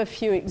give a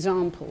few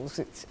examples.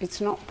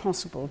 It's not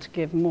possible to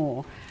give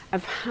more,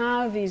 of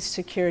how these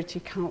security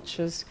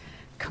cultures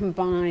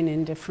combine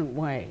in different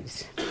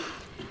ways.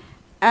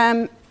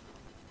 And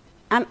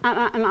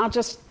I'll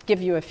just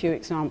give you a few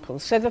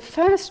examples. So the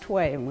first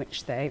way in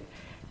which they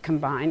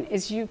combine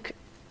is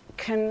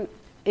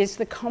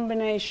the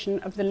combination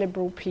of the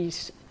liberal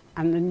peace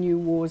and the new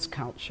wars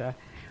culture,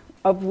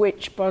 of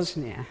which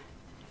Bosnia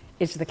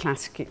is the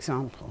classic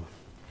example.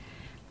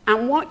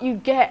 And what you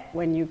get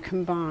when you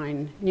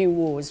combine new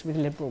wars with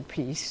liberal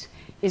peace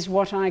is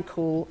what I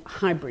call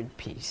hybrid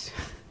peace.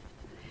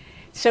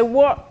 So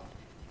what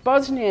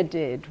Bosnia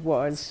did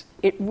was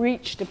it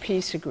reached a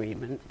peace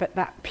agreement, but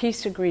that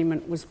peace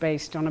agreement was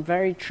based on a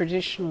very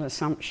traditional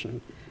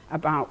assumption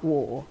about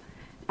war,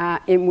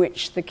 in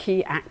which the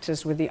key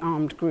actors were the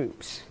armed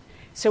groups.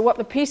 So what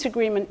the peace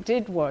agreement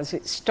did was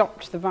it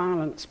stopped the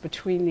violence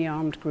between the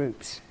armed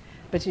groups,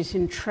 but it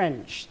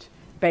entrenched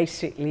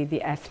basically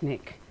the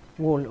ethnic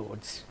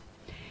warlords.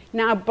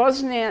 Now,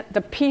 Bosnia,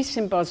 the peace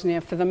in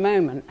Bosnia for the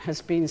moment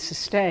has been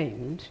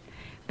sustained,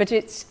 but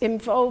it's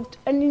involved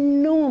an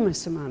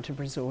enormous amount of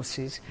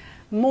resources,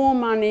 more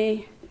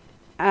money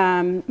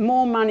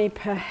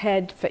per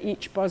head for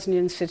each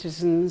Bosnian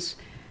citizens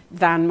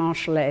than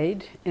martial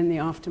aid in the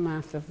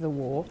aftermath of the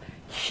war,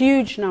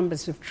 huge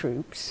numbers of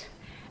troops,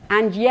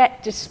 and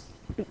yet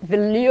the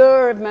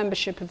lure of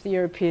membership of the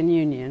European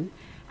Union,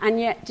 and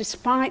yet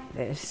despite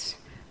this,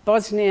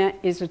 Bosnia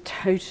is a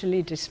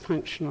totally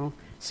dysfunctional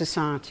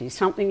society,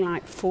 something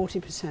like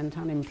 40%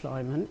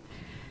 unemployment,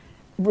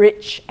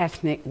 rich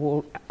ethnic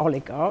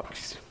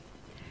oligarchs.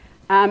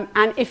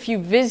 And if you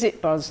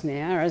visit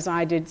Bosnia, as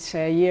I did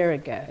say a year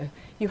ago,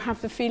 you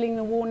have the feeling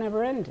the war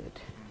never ended.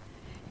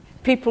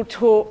 People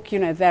talk, you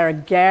know, there are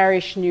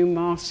garish new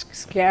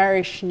mosques,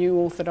 garish new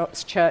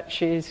Orthodox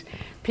churches.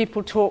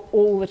 People talk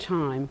all the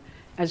time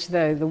as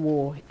though the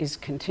war is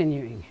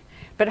continuing.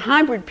 But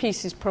hybrid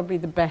peace is probably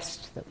the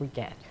best that we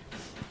get.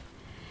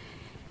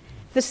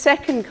 The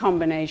second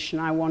combination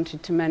I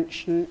wanted to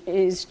mention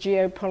is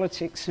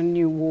geopolitics and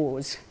new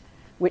wars,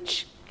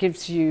 which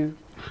gives you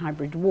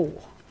hybrid war.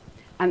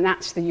 And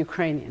that's the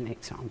Ukrainian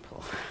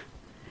example,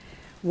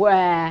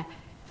 where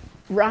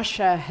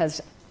Russia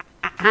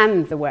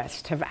and the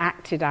West have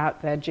acted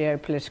out their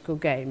geopolitical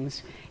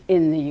games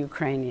in the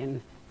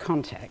Ukrainian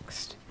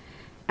context.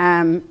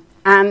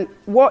 And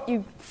what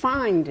you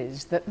find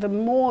is that the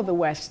more the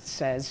West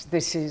says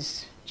this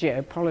is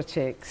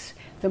geopolitics,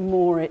 the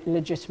more it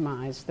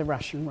legitimized the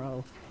Russian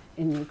role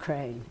in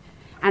Ukraine.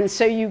 And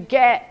so you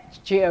get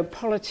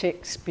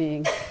geopolitics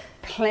being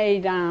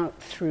played out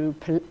through,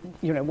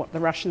 what the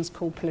Russians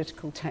call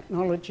political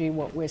technology,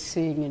 what we're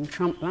seeing in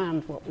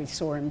Trumpland, what we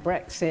saw in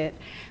Brexit,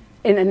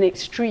 in an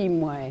extreme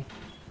way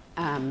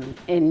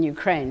in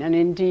Ukraine. And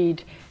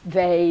indeed,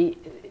 they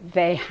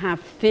have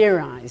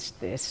theorized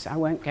this, I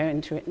won't go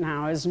into it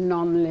now, as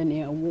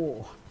non-linear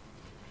war.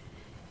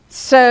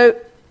 So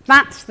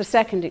that's the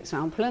second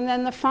example. And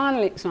then the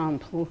final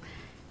example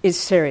is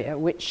Syria,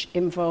 which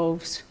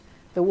involves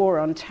the war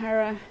on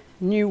terror,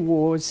 new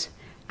wars,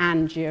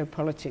 and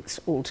geopolitics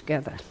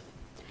altogether.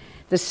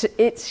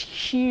 It's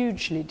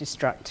hugely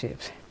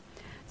destructive.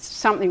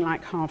 Something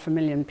like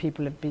 500,000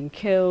 people have been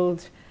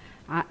killed.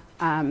 I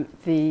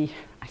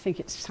think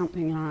it's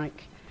something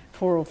like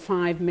 4 or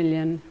 5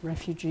 million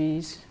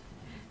refugees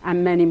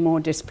and many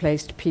more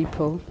displaced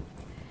people.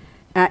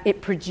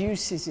 It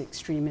produces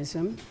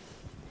extremism,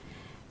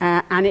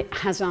 and it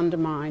has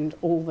undermined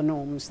all the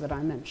norms that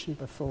I mentioned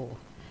before.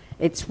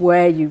 It's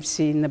where you've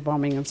seen the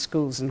bombing of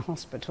schools and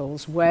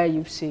hospitals, where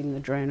you've seen the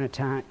drone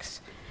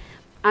attacks.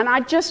 And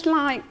I'd just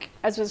like,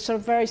 as a sort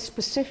of very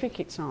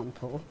specific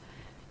example,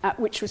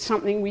 which was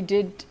something we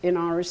did in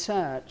our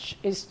research,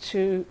 is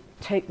to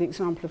take the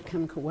example of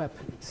chemical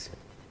weapons.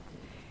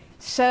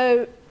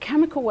 So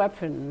chemical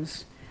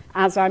weapons,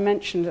 as I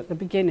mentioned at the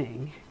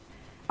beginning,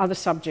 are the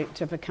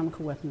subject of a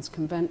chemical weapons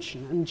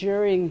convention. And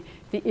during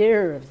the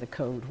era of the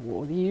Cold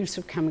War, the use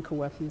of chemical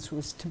weapons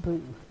was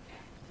taboo.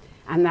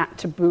 And that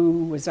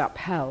taboo was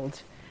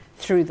upheld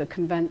through the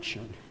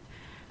convention.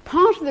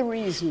 Part of the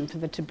reason for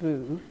the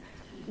taboo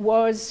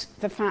was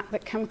the fact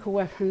that chemical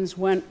weapons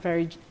weren't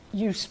very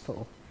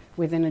useful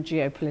within a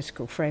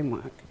geopolitical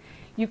framework.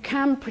 You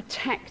can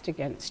protect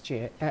against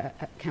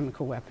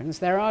chemical weapons.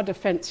 There are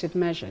defensive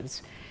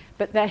measures,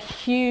 but they're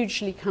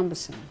hugely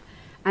cumbersome.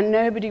 And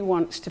nobody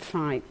wants to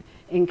fight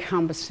in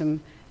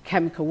cumbersome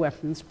chemical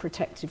weapons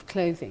protective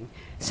clothing.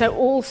 So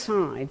all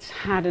sides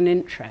had an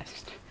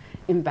interest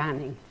in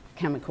banning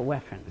chemical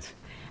weapons.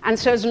 And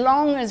so as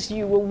long as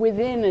you were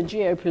within a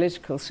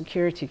geopolitical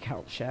security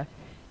culture,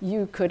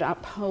 you could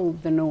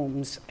uphold the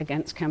norms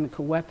against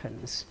chemical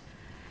weapons.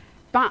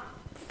 But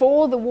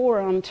for the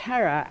war on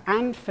terror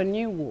and for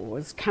new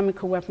wars,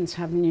 chemical weapons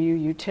have new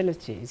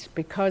utilities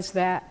because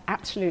they're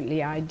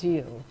absolutely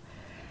ideal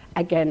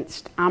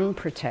against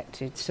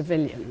unprotected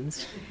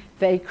civilians.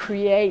 They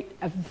create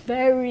a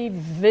very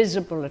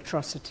visible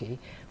atrocity,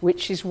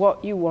 which is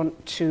what you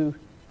want to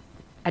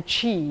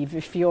achieve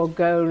if your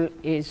goal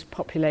is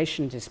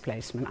population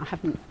displacement. I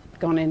haven't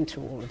gone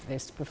into all of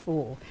this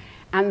before.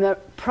 And the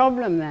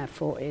problem,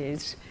 therefore,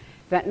 is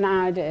that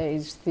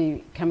nowadays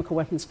the Chemical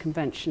Weapons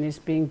Convention is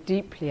being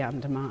deeply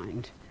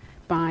undermined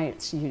by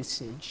its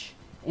usage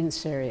in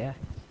Syria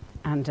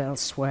and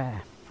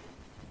elsewhere.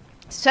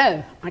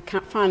 So, I can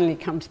finally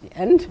come to the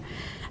end.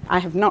 I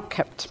have not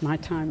kept my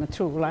time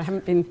at all. I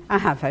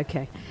have,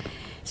 okay.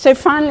 So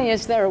finally,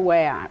 is there a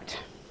way out?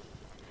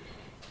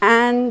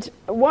 And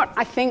what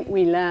I think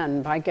we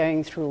learn by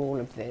going through all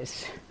of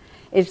this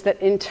is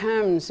that in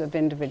terms of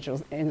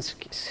individual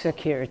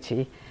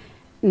insecurity,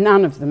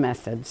 none of the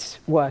methods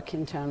work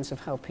in terms of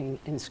helping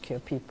insecure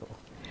people.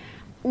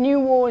 New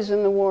wars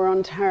and the war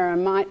on terror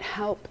might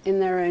help in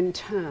their own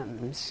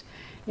terms.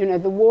 You know,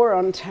 the war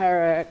on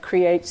terror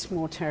creates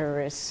more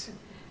terrorists,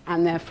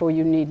 and therefore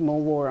you need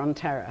more war on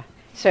terror.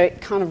 So it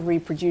kind of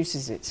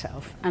reproduces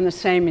itself. And the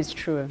same is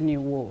true of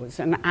new wars,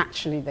 and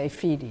actually they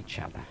feed each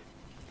other,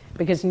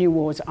 because new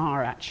wars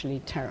are actually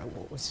terror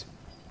wars.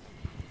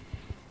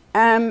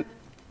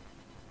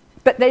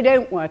 But they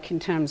don't work in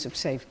terms of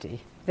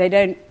safety.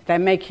 They're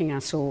making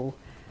us all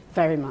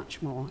very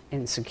much more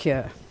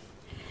insecure.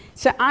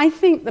 So I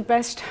think the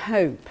best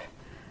hope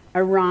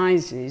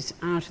arises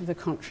out of the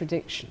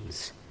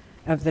contradictions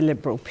of the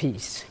liberal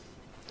peace.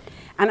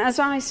 And as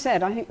I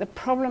said, I think the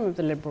problem of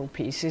the liberal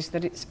peace is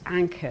that it's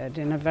anchored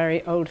in a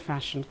very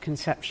old-fashioned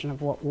conception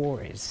of what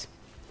war is.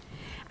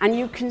 And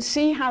you can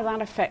see how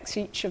that affects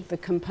each of the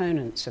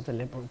components of the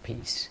liberal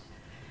peace.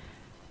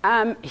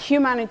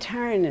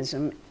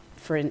 Humanitarianism,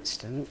 for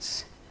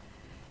instance,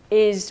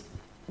 is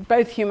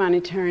both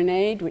humanitarian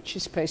aid, which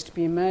is supposed to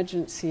be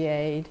emergency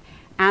aid,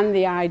 and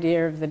the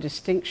idea of the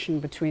distinction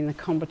between the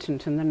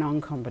combatant and the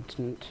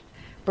non-combatant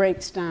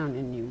breaks down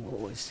in new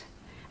wars.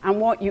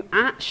 And what you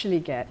actually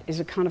get is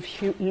a kind of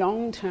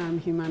long-term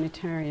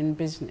humanitarian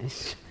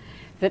business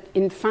that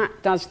in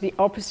fact does the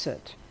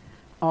opposite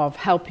of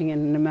helping in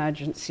an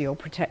emergency or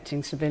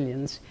protecting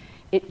civilians.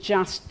 It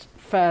just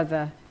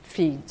further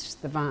feeds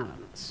the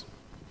violence.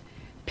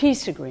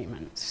 Peace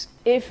agreements.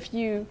 If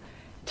you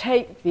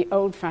take the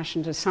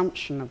old-fashioned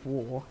assumption of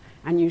war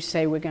and you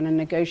say we're going to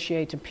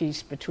negotiate a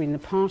peace between the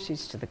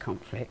parties to the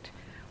conflict,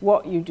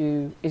 what you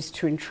do is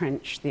to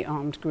entrench the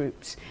armed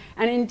groups.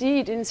 And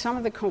indeed, in some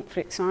of the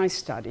conflicts I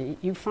study,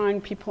 you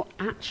find people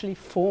actually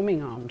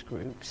forming armed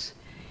groups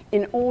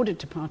in order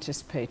to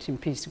participate in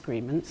peace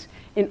agreements,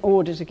 in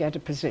order to get a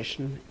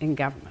position in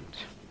government.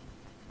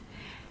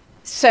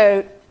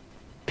 So,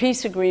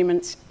 peace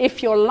agreements,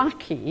 if you're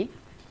lucky,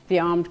 the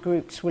armed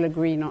groups will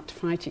agree not to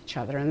fight each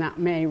other, and that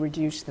may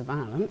reduce the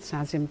violence,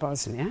 as in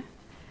Bosnia.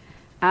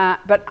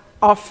 But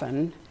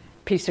often,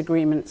 peace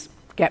agreements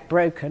get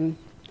broken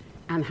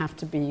and have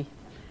to be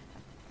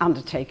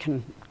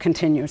undertaken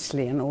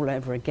continuously and all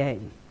over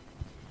again.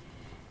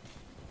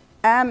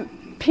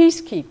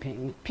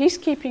 Peacekeeping.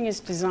 Peacekeeping is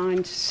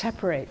designed to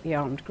separate the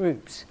armed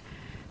groups.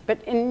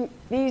 But in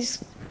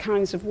these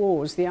kinds of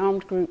wars, the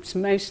armed groups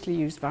mostly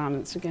use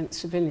violence against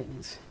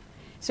civilians.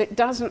 So it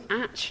doesn't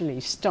actually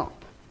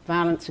stop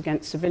violence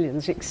against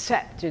civilians,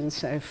 except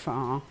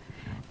insofar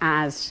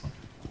as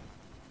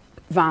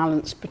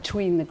violence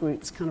between the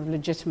groups kind of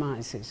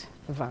legitimizes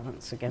the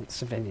violence against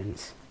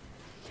civilians.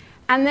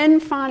 And then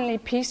finally,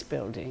 peace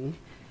building,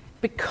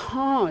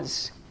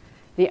 because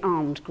the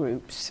armed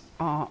groups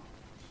are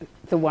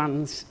the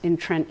ones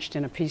entrenched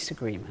in a peace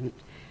agreement,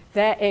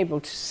 they're able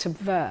to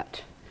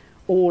subvert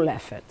all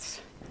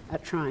efforts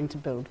at trying to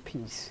build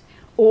peace,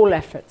 all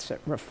efforts at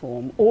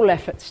reform, all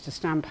efforts to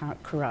stamp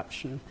out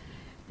corruption.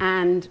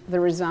 And the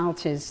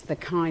result is the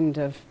kind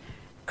of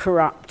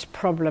corrupt,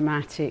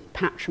 problematic,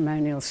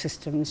 patrimonial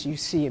systems you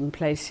see in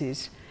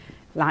places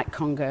like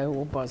Congo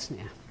or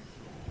Bosnia.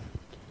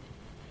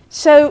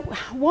 So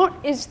what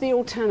is the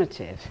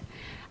alternative?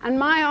 And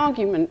my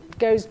argument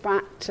goes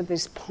back to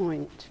this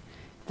point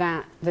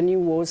that the New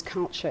Wars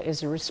culture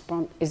is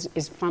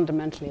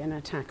fundamentally an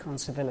attack on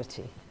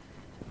civility.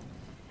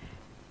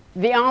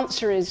 The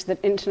answer is that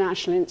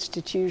international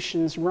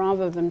institutions,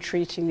 rather than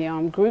treating the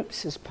armed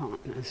groups as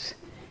partners,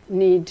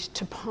 need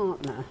to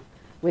partner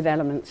with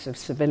elements of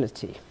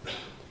civility.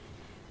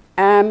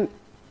 I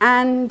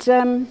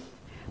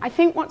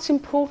think what's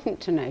important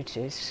to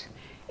notice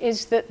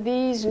is that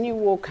these new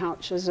war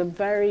cultures are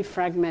very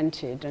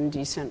fragmented and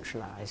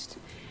decentralized.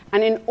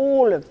 And in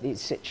all of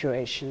these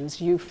situations,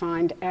 you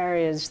find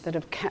areas that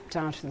have kept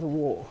out of the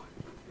war.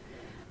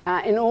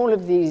 In all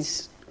of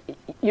these,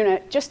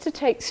 just to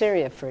take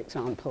Syria, for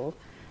example,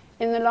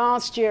 in the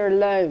last year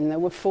alone, there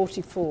were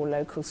 44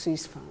 local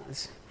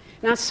ceasefires.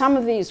 Now, some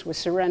of these were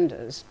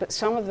surrenders, but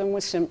some of them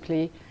were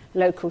simply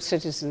local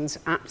citizens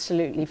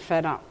absolutely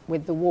fed up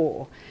with the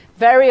war.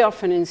 Very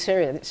often in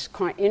Syria, this is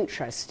quite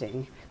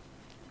interesting,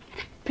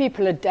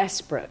 people are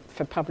desperate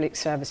for public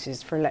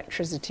services, for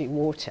electricity,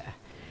 water,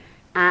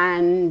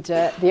 and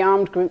the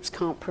armed groups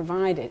can't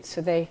provide it,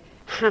 so they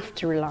have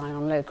to rely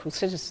on local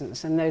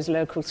citizens, and those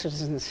local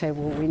citizens say,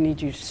 well, we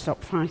need you to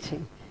stop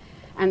fighting.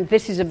 And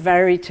this is a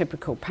very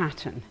typical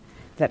pattern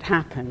that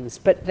happens,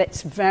 but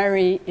that's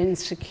very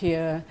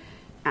insecure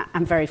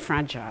and very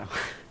fragile.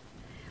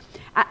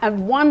 A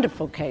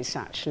wonderful case,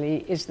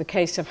 actually, is the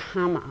case of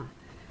Hama,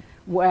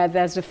 where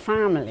there's a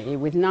family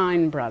with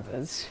 9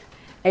 brothers,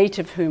 8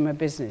 of whom are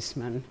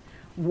businessmen,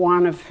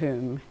 1 of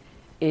whom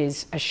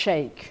is a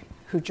sheikh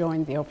who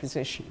joined the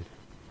opposition.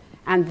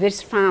 And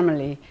this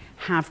family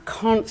have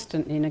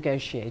constantly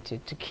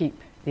negotiated to keep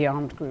the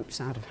armed groups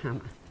out of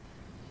Hama.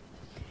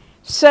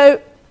 So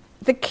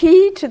the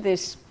key to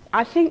this,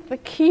 I think the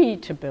key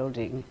to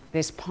building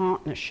this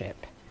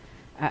partnership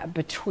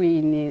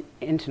between the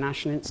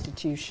international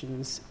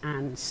institutions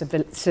and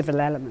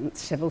civil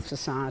elements, civil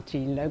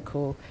society,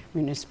 local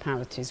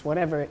municipalities,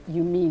 whatever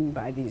you mean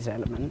by these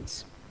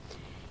elements,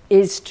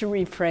 is to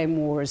reframe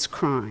war as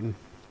crime.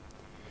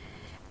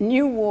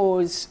 New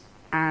wars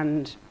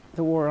and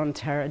the war on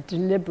terror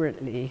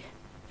deliberately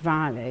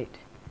violate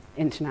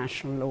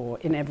international law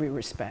in every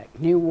respect.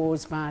 New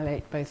wars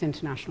violate both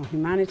international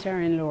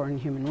humanitarian law and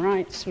human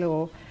rights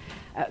law.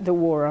 The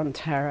war on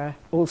terror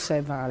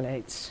also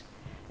violates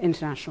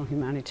international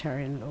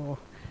humanitarian law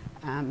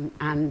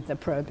and the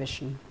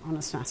prohibition on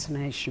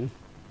assassination.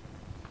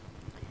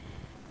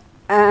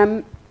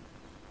 And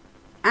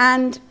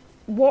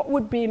what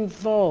would be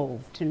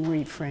involved in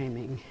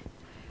reframing?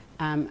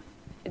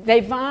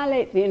 They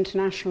violate the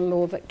international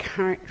law that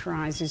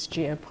characterizes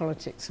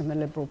geopolitics and the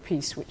liberal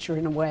peace, which are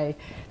in a way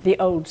the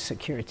old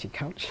security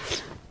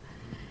cultures.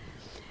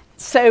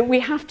 So we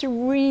have to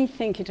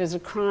rethink it as a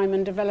crime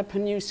and develop a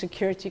new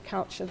security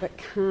culture that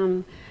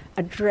can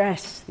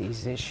address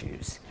these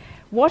issues.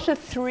 What are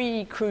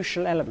 3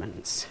 crucial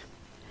elements?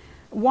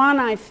 One,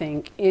 I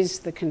think, is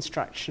the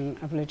construction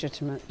of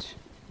legitimate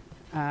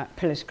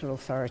political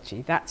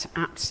authority. That's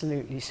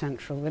absolutely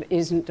central. That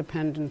isn't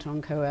dependent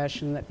on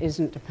coercion, that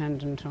isn't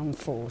dependent on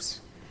force.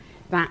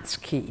 That's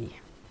key.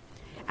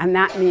 And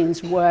that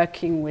means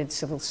working with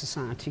civil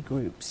society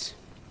groups.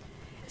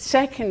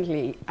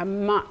 Secondly, a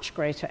much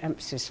greater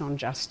emphasis on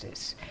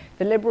justice.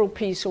 The liberal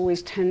peace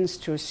always tends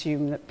to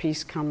assume that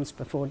peace comes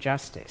before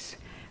justice.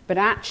 But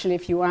actually,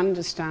 if you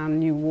understand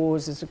new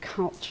wars as a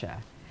culture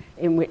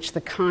in which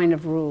the kind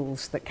of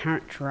rules that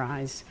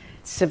characterize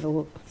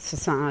civil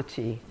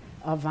society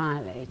are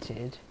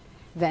violated,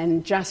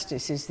 then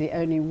justice is the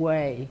only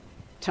way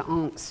to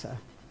answer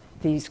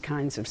these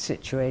kinds of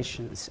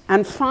situations.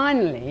 And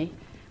finally,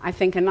 I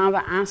think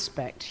another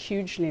aspect,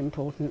 hugely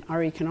important,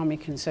 are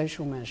economic and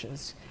social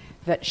measures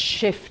that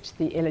shift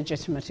the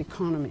illegitimate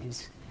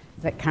economies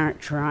that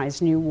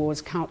characterize new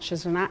wars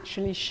cultures and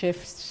actually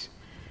shifts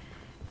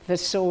the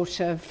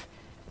sort of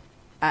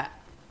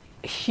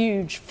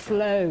huge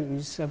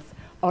flows of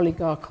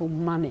oligarchical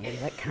money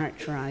that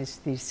characterize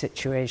these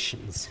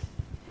situations.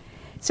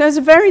 So as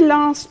a very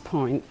last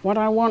point, what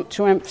I want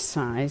to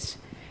emphasize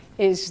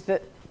is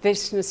that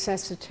this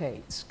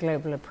necessitates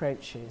global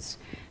approaches,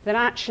 that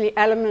actually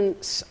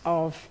elements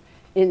of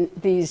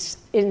these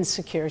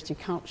insecurity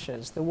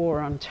cultures, the war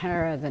on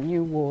terror, the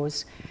new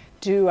wars,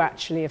 do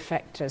actually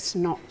affect us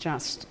not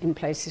just in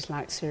places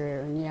like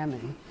Syria and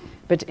Yemen,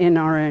 but in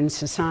our own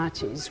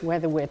societies,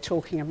 whether we're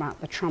talking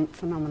about the Trump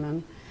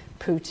phenomenon,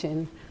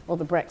 Putin, or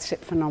the Brexit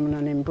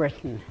phenomenon in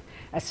Britain,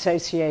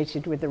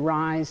 associated with the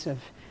rise of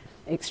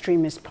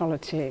extremist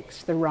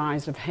politics, the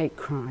rise of hate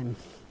crime.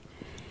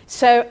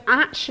 So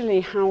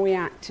actually how we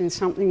act in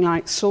something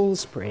like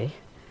Salisbury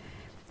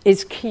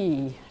is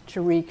key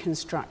to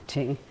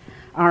reconstructing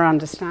our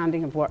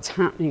understanding of what's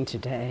happening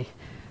today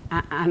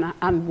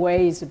and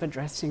ways of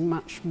addressing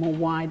much more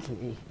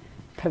widely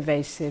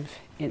pervasive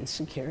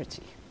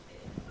insecurity.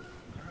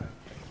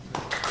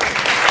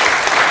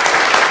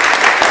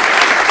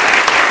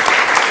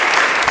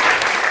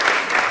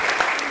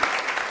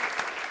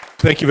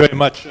 Thank you very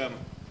much.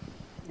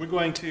 We're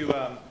going to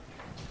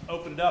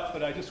open it up,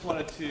 but I just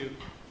wanted to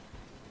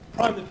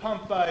prime the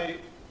pump by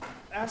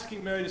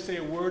asking Mary to say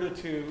a word or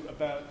two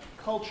about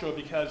culture,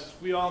 because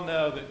we all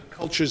know that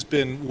culture's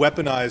been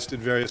weaponized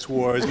in various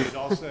wars, and it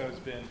also has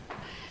been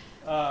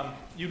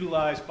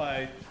utilized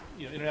by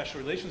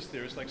international relations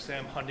theorists like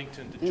Sam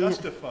Huntington to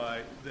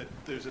justify that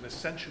there's an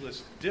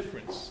essentialist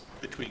difference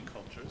between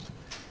cultures.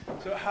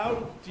 So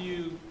how do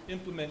you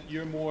implement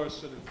your more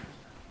sort of,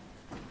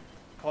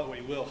 call it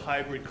what you will,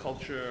 hybrid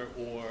culture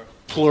or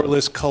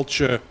pluralist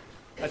culture,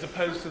 as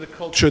opposed to the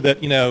culture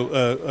that,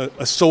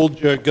 a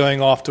soldier going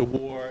off to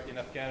war in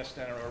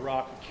Afghanistan or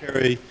Iraq would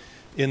carry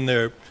in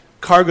their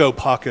cargo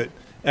pocket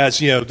as,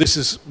 this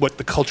is what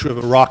the culture of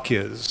Iraq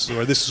is,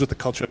 or this is what the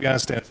culture of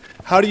Afghanistan is.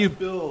 How do you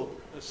build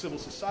a civil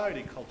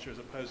society culture as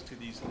opposed to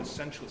these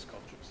essentialist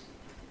cultures?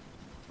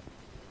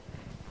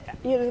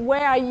 The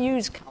way I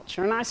use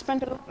culture, and I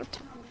spent a lot of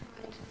time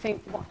trying to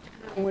think what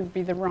term would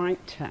be the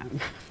right term.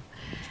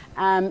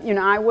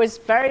 I was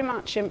very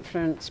much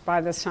influenced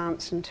by the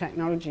science and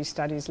technology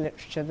studies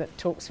literature that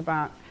talks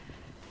about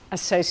a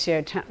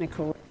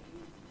socio-technical,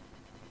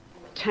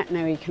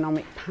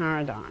 techno-economic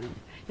paradigm.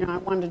 I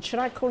wondered, should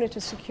I call it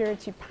a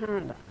security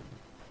paradigm?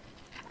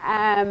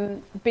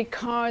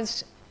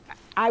 Because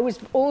I was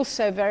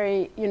also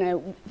very,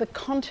 the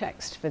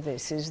context for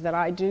this is that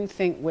I do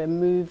think we're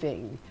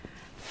moving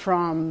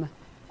from,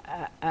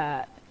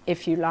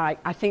 if you like,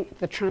 I think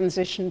the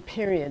transition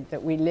period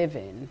that we live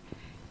in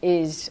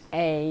is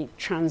a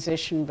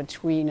transition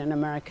between an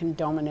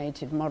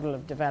American-dominated model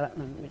of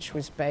development, which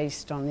was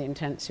based on the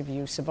intensive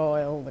use of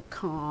oil, the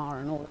car,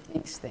 and all of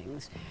these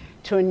things,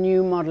 to a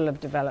new model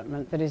of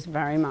development that is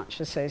very much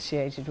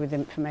associated with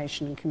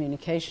information and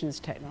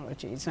communications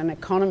technologies. And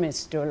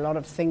economists do a lot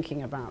of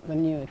thinking about the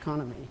new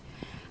economy.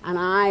 And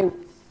my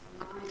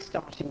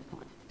starting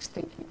point was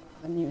thinking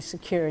about the new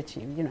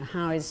security.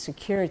 How is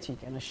security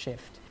going to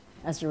shift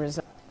as a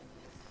result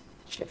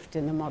of the shift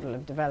in the model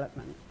of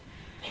development?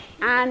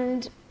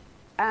 And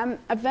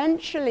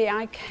eventually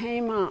I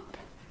came up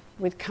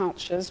with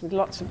cultures, with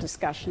lots of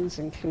discussions,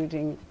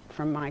 including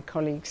from my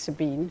colleague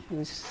Sabine,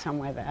 who's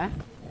somewhere there,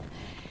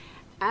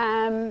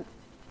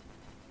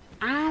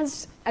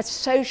 as a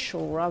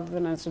social rather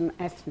than as an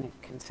ethnic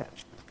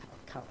conception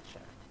of culture.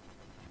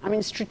 I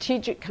mean,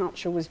 strategic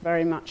culture was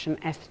very much an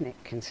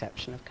ethnic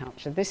conception of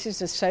culture. This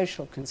is a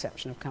social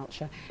conception of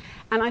culture.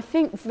 And I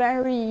think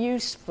very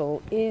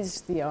useful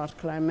is the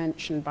article I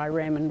mentioned by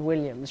Raymond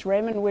Williams.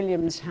 Raymond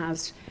Williams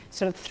has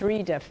sort of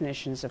three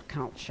definitions of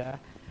culture.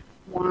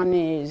 One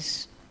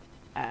is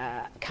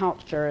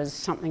culture as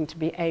something to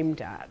be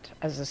aimed at,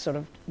 as a sort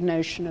of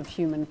notion of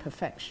human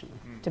perfection,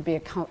 to be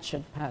a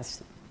cultured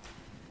person.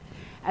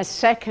 A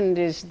second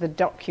is the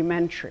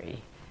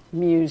documentary,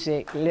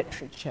 music,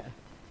 literature,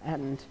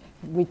 and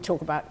we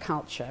talk about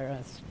culture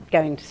as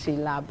going to see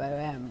La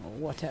Bohème or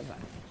whatever.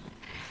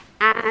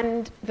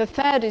 And the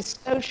third is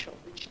social,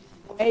 which is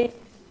ways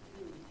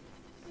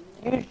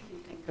to usually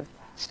think of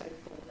social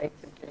ways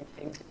of doing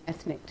things in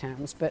ethnic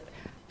terms, but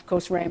of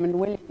course Raymond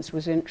Williams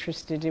was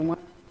interested in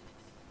popular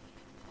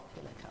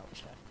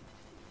culture.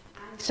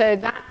 And so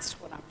that's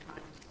what I'm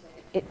trying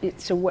to say.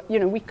 It's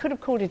we could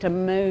have called it a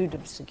mode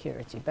of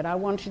security, but I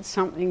wanted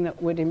something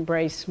that would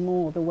embrace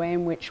more the way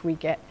in which we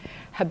get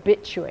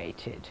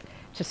habituated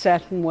to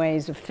certain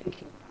ways of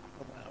thinking about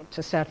the world,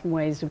 to certain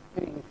ways of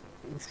doing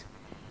things.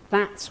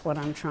 That's what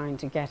I'm trying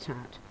to get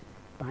at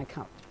by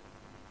culture.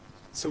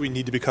 So we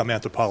need to become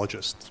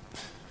anthropologists.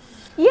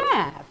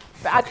 Yeah,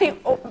 but I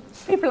think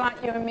people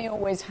like you and me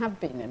always have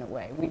been in a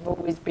way. We've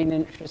always been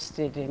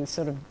interested in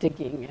sort of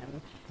digging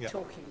and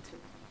talking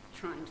to,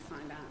 trying to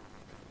find out.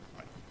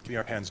 Right. Getting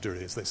our hands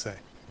dirty, as they say.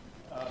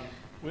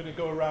 We're going to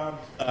go around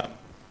and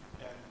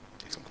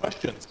take some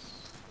questions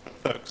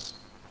from folks.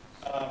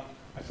 I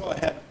saw a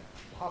hand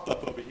pop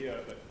up over here,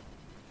 but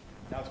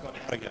now it's going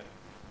down again.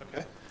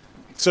 Okay.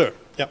 Sir,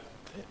 yeah.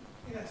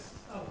 Yes.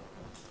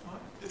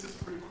 This is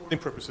for recording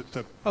purposes.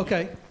 So.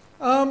 Okay.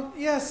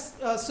 Yes.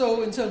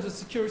 So in terms of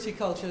security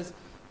cultures,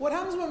 what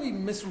happens when we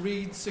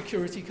misread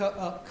security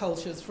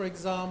cultures? For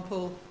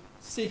example,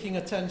 seeking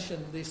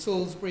attention. The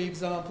Salisbury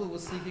example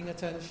was seeking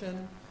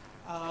attention.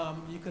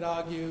 You could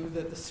argue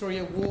that the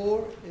Syria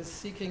war is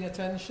seeking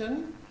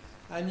attention.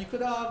 And you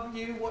could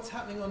argue what's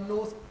happening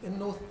in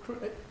North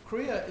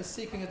Korea is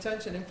seeking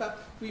attention. In fact,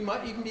 we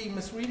might even be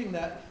misreading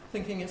that,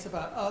 thinking it's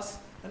about us,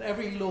 and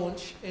every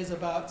launch is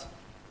about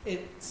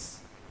its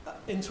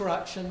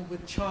interaction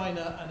with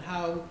China and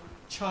how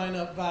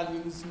China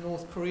values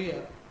North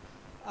Korea.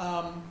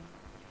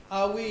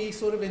 Are we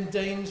sort of in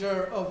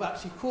danger of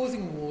actually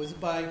causing wars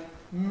by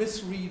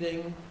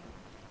misreading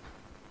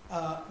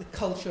the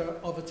culture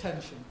of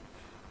attention?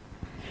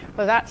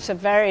 Well, that's a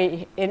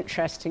very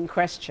interesting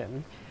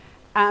question.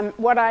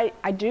 What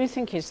I do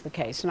think is the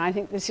case, and I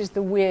think this is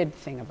the weird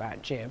thing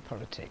about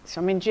geopolitics.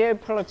 I mean,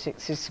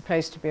 geopolitics is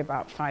supposed to be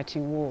about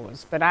fighting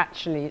wars, but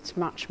actually it's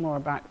much more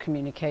about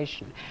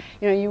communication.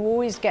 You know, you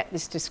always get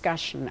this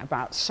discussion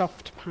about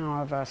soft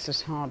power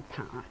versus hard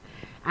power,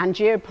 and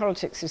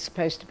geopolitics is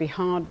supposed to be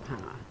hard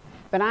power.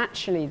 But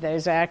actually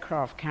those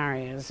aircraft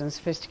carriers and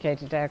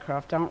sophisticated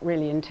aircraft aren't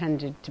really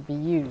intended to be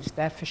used,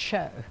 they're for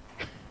show.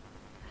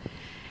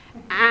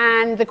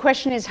 And the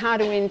question is, how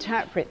do we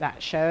interpret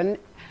that show? And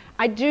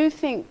I do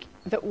think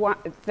that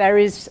there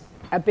is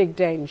a big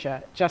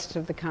danger, just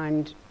of the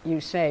kind you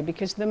say,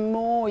 because the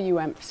more you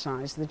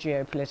emphasize the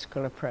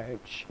geopolitical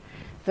approach,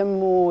 the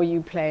more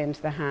you play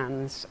into the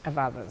hands of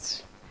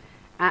others.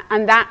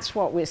 And that's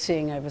what we're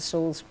seeing over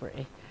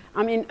Salisbury.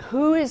 I mean,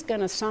 who is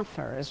going to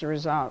suffer as a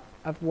result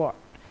of what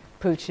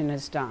Putin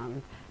has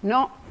done?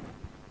 Not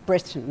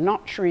Britain,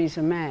 not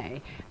Theresa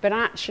May, but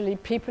actually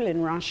people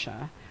in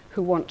Russia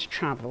who want to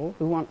travel,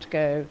 who want to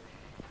go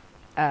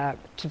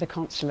to the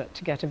consulate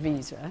to get a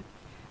visa,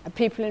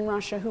 people in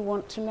Russia who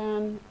want to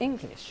learn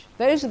English.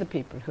 Those are the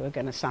people who are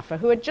going to suffer,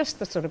 who are just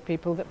the sort of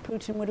people that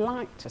Putin would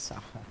like to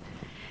suffer.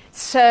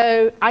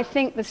 So I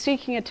think the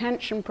seeking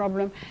attention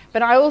problem,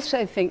 but I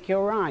also think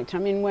you're right. I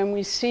mean, when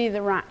we see the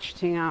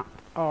ratcheting up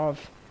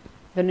of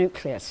the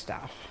nuclear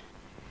stuff,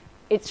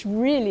 it's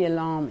really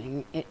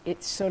alarming.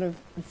 It's sort of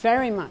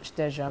very much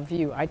déjà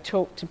vu. I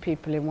talked to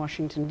people in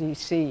Washington,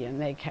 D.C.,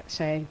 and they kept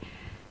saying,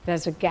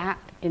 there's a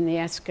gap in the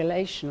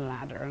escalation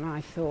ladder. And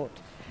I thought,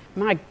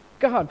 my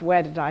God,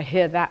 where did I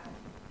hear that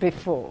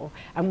before?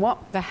 And what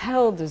the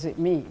hell does it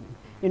mean?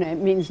 You know, it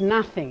means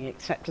nothing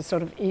except a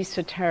sort of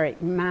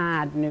esoteric,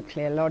 mad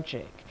nuclear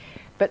logic.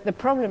 But the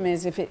problem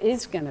is, if it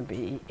is going to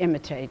be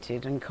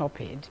imitated and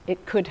copied,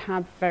 it could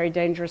have very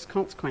dangerous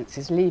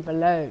consequences, leave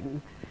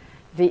alone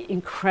the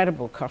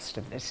incredible cost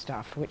of this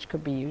stuff, which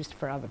could be used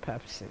for other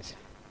purposes.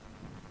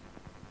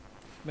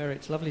 Mary,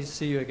 it's lovely to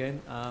see you again.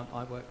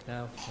 I work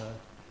now for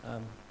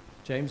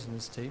James and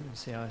his team in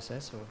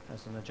CISS, or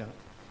as an adjunct.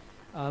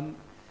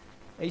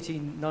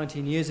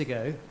 19 years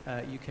ago,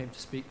 you came to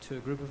speak to a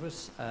group of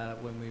us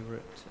when we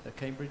were at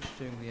Cambridge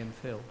doing the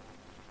MPhil.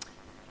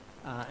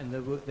 And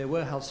there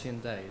were halcyon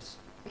days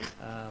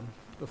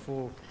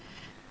before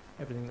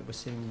everything that we're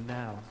seeing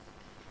now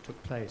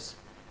took place.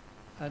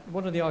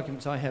 One of the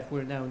arguments I have,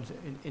 we're now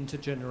in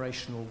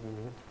intergenerational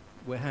war.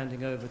 We're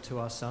handing over to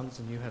our sons,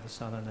 and you have a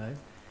son, I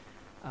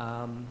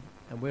know,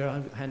 and we're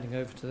handing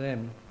over to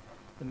them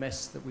the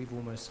mess that we've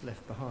almost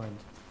left behind.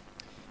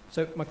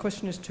 So my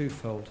question is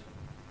twofold.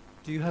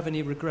 Do you have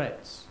any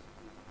regrets?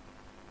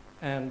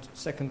 And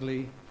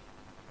secondly,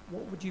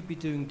 what would you be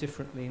doing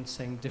differently and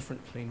saying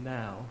differently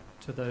now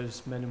to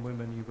those men and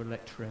women you were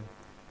lecturing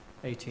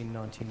 18,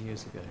 19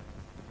 years ago?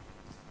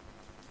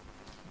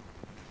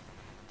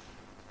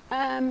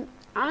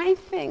 I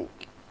think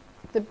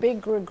the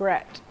big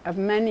regret of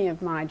many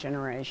of my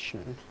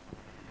generation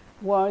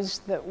was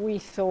that we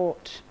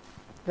thought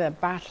the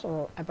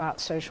battle about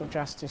social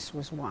justice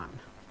was won.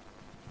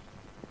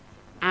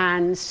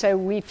 And so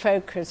we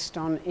focused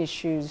on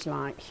issues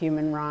like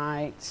human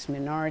rights,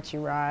 minority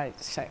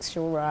rights,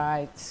 sexual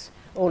rights,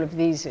 all of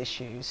these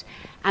issues.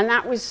 And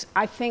that was,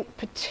 I think,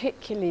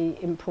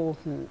 particularly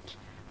important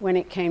when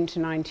it came to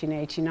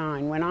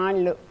 1989. When I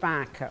look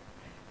back at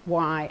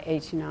why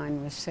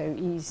 89 was so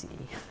easy,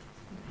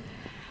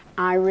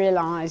 I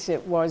realize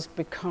it was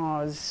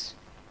because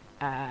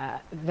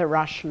the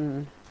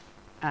Russian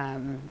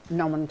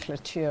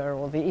nomenclature,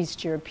 or the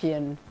East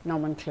European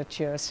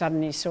nomenclature,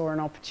 suddenly saw an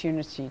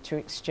opportunity to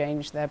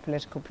exchange their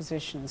political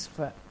positions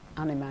for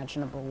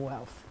unimaginable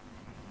wealth.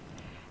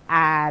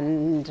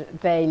 And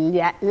they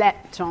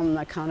leapt on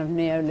the kind of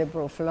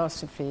neoliberal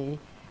philosophy,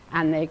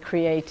 and they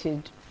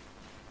created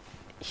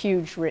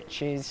huge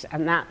riches,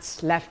 and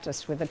that's left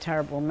us with a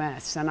terrible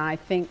mess. And I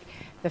think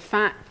the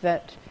fact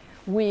that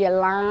we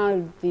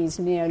allowed these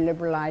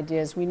neoliberal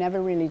ideas, we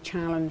never really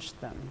challenged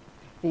them,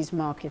 these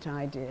market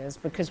ideas,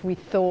 because we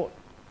thought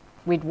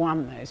we'd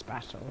won those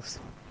battles.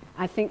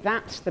 I think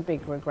that's the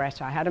big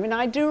regret I had. I mean,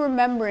 I do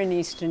remember in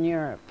Eastern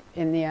Europe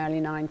in the early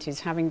 90s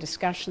having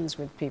discussions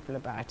with people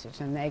about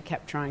it, and they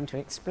kept trying to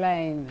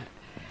explain that,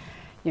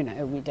 you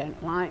know, we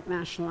don't like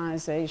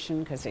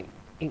nationalization because it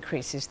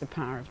increases the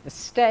power of the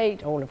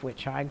state, all of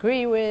which I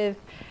agree with,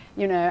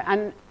 you know,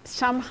 and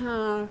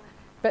somehow,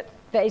 but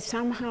they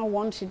somehow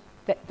wanted,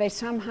 they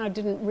somehow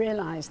didn't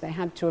realize they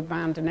had to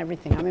abandon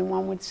everything. I mean,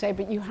 one would say,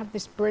 but you have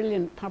this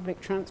brilliant public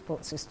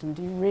transport system,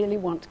 do you really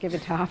want to give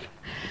it up?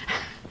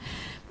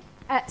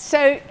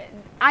 So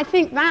I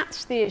think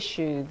that's the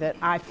issue that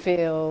I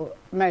feel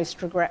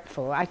most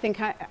regretful. I think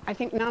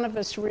none of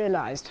us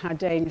realized how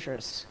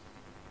dangerous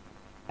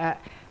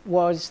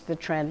was the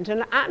trend.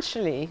 And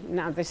actually,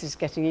 now this is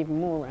getting even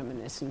more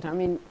reminiscent. I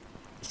mean,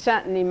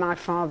 certainly my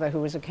father,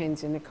 who was a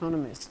Keynesian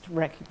economist,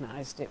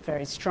 recognized it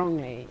very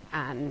strongly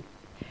and,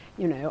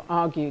 you know,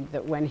 argued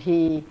that when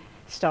he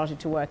started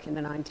to work in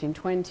the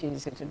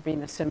 1920s, it had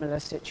been a similar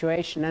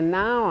situation. And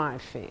now I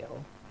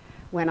feel,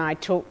 when I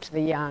talk to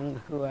the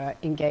young who are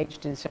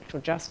engaged in social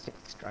justice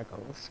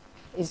struggles,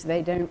 is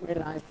they don't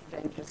realize the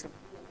dangers of war.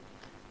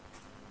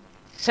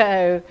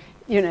 So,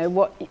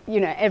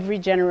 every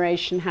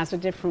generation has a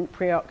different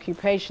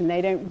preoccupation.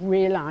 They don't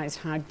realize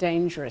how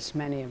dangerous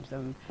many of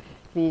them,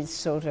 these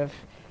sort of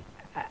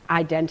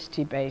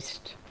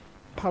identity-based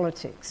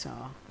politics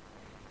are.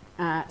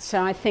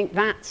 So I think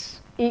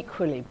that's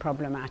equally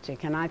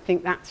problematic, and I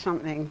think that's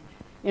something,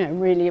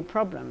 really a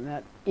problem,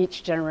 that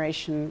each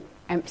generation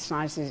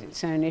emphasizes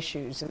its own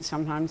issues and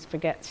sometimes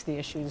forgets the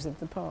issues of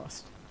the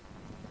past.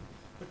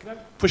 But can I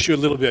push you a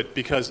little bit,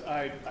 because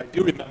I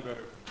do remember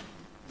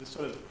this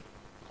sort of,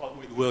 call it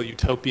what you will,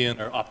 utopian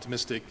or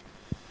optimistic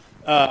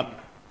hopes,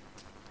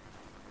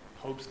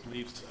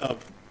 beliefs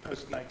of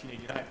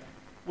post-1989,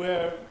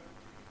 where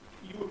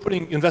you were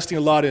investing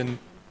a lot in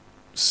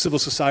civil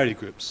society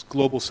groups,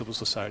 global civil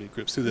society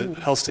groups, through the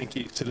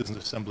Helsinki Citizens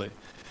Assembly.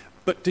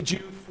 But did you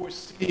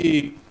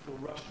foresee the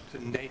rush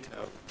to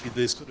NATO,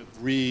 this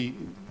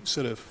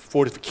sort of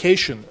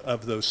fortification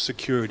of those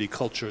security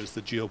cultures,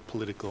 the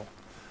geopolitical?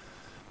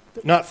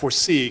 Not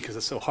foresee, because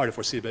it's so hard to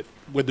foresee, but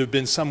would there have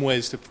been some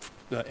ways to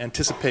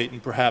anticipate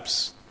and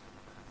perhaps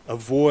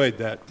avoid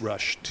that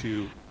rush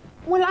to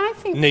Well, I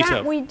think NATO?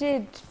 That we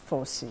did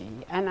foresee,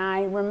 and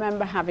I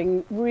remember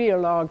having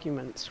real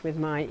arguments with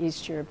my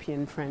East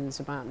European friends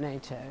about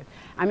NATO.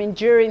 I mean,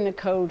 during the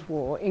Cold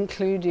War,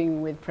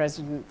 including with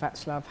President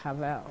Václav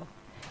Havel,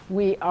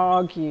 we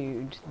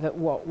argued that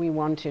what we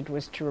wanted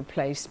was to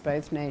replace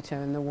both NATO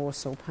and the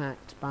Warsaw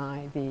Pact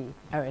by the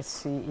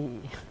OSCE.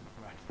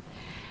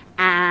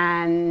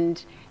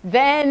 And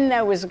then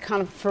there was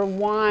for a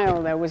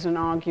while, there was an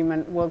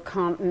argument, well,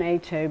 can't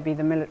NATO be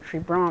the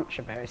military branch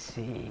of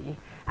OSCE?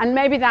 And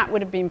maybe that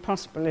would have been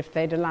possible if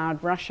they'd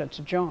allowed Russia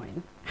to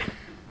join.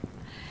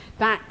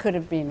 That could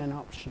have been an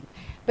option.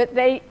 But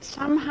they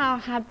somehow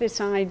had this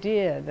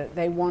idea that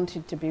they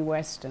wanted to be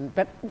Western.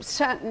 But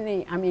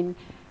certainly, I mean,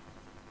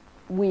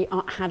 we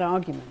had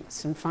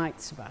arguments and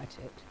fights about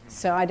it.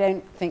 So I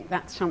don't think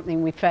that's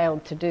something we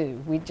failed to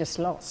do. We just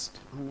lost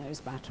on those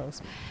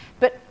battles.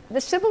 But the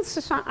civil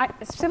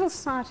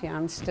society,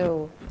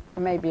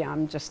 maybe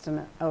I'm just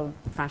an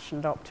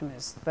old-fashioned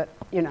optimist, but,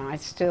 I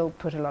still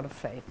put a lot of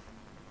faith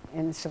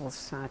in civil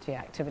society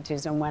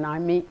activities. And when I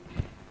meet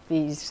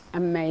these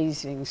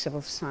amazing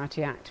civil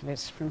society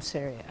activists from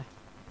Syria,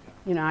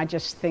 I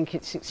just think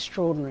it's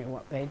extraordinary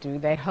what they do.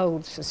 They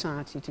hold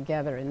society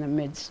together in the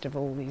midst of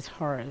all these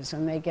horrors,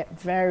 and they get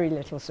very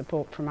little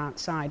support from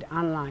outside,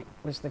 unlike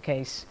was the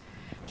case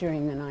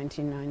during the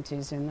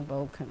 1990s in the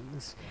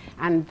Balkans.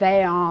 And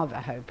they are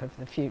the hope of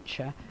the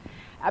future.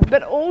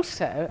 But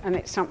also, and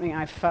it's something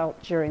I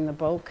felt during the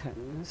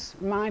Balkans,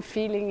 my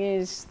feeling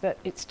is that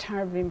it's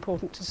terribly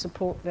important to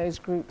support those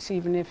groups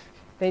even if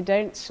they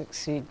don't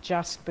succeed,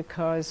 just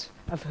because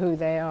of who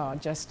they are,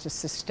 just to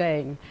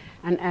sustain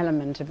an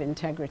element of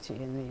integrity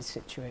in these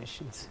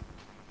situations.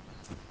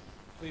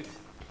 Please,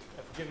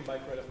 give the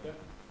mic right up there.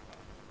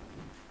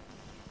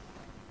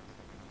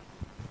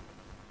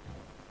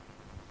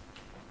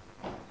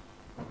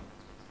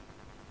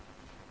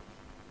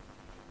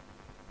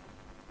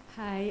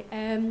 Hi.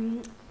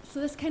 So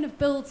this kind of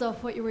builds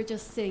off what you were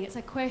just saying. It's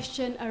a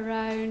question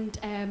around,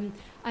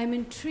 I'm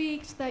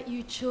intrigued that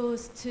you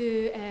chose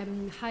to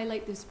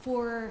highlight those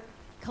 4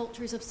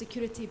 cultures of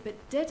security, but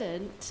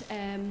didn't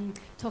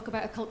talk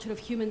about a culture of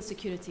human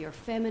security or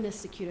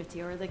feminist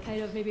security, or the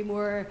kind of maybe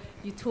more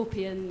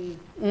utopian.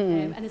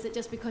 And is it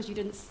just because you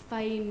didn't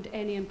find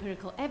any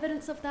empirical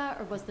evidence of that,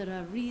 or was there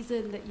a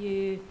reason that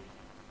you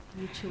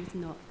chose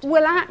not to?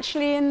 Well,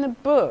 actually, in the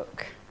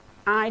book,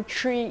 I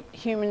treat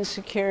human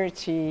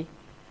security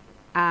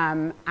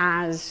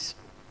as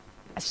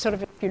a sort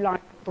of, if you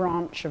like,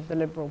 branch of the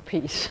liberal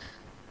peace.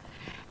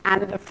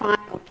 And the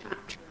final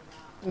chapter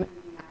about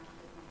moving out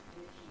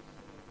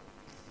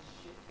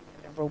of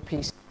the liberal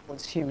peace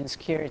towards human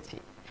security.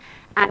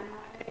 And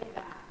not only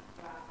that,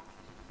 but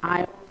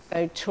I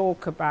also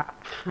talk about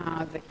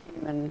how the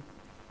human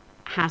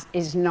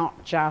is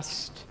not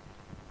just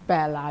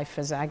bare life,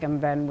 as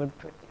Agamben would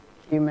put it.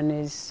 Human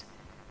is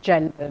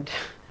gendered,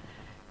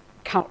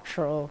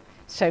 cultural,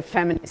 so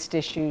feminist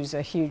issues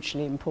are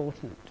hugely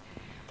important.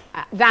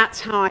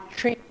 That's how I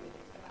treat it.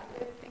 I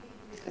don't think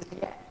this is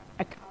yet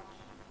a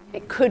culture.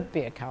 It could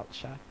be a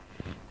culture,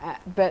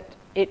 but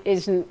it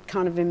isn't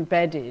kind of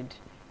embedded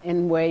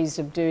in ways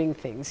of doing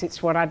things.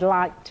 It's what I'd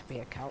like to be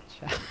a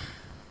culture.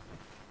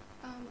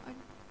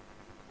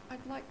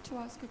 I'd like to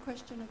ask a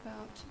question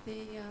about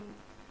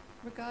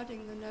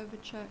regarding the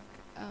Novichok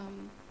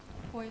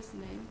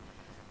poisoning.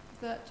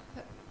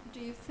 Do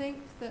you think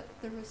that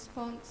the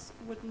response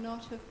would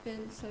not have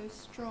been so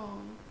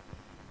strong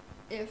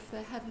if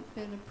there hadn't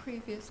been a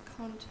previous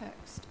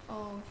context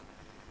of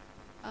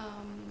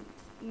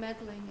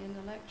meddling in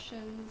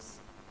elections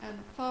and,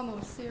 far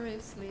more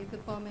seriously, the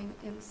bombing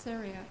in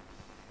Syria?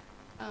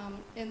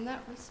 In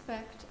that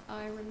respect,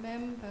 I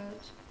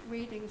remembered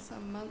reading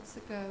some months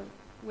ago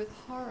with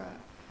horror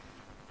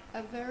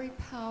a very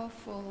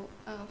powerful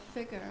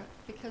figure,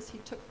 because he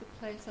took the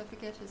place, I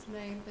forget his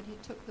name, but he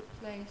took the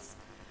place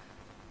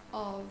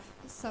of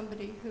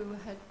somebody who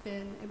had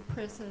been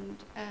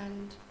imprisoned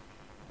and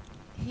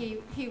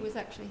he was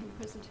actually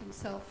imprisoned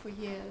himself for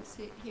years.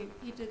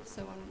 He did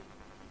so on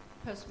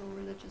personal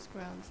religious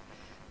grounds.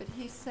 But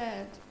he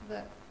said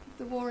that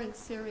the war in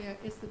Syria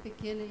is the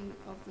beginning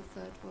of the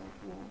Third World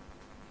War.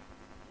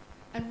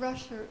 And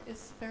Russia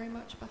is very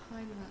much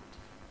behind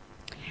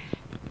that.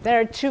 There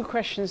are two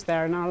questions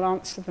there, and I'll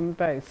answer them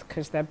both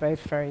because they're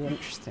both very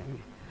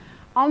interesting.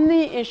 On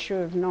the issue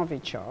of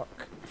Novichok,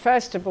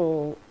 first of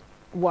all,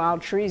 while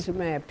Theresa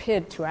May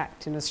appeared to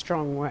act in a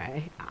strong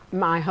way,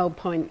 my whole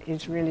point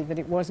is really that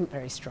it wasn't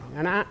very strong.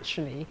 And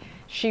actually,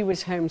 she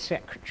was Home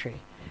Secretary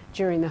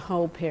during the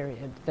whole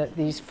period that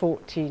these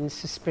 14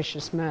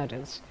 suspicious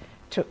murders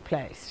took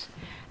place.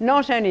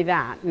 Not only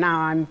that, now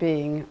I'm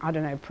being, I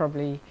don't know,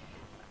 probably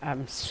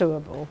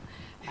suable,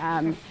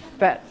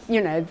 but,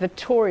 you know, the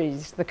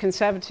Tories, the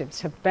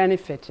Conservatives, have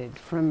benefited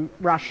from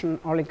Russian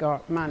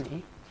oligarch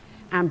money,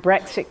 and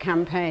Brexit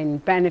campaign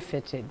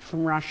benefited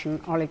from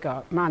Russian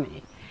oligarch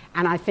money.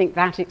 And I think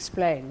that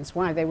explains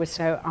why they were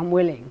so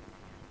unwilling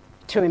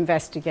to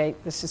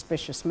investigate the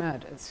suspicious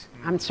murders.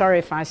 I'm sorry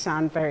if I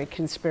sound very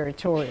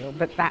conspiratorial,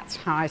 but that's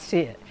how I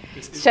see it.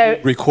 It's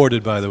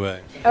recorded, by the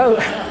way. Oh.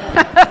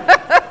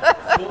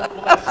 We'll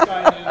ask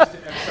Sky News to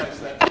emphasize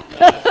that.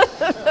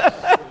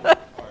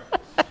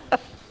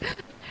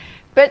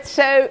 But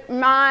so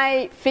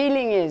my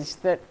feeling is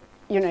that,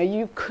 you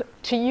know,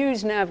 to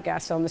use nerve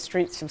gas on the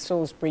streets of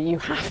Salisbury, you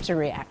have to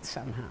react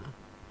somehow.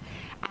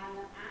 And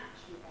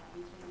actually, up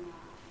until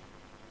now,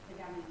 the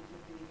government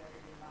have been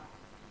very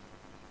reluctant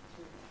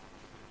to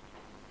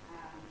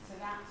react. So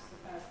that's the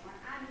first point.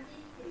 And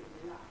equally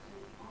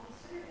reluctant on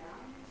Syria. I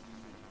mean,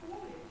 it's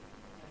appalling.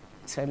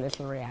 So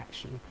little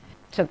reaction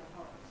to the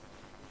horrors.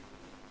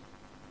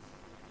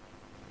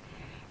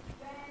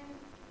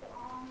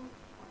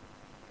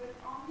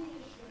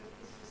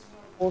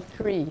 Or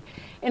three.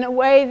 In a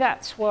way,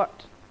 that's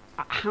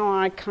how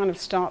I kind of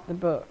start the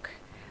book,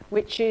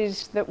 which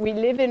is that we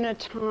live in a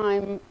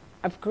time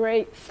of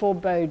great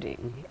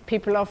foreboding.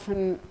 People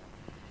often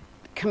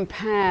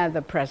compare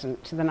the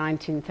present to the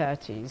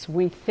 1930s.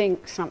 We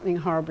think something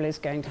horrible is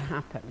going to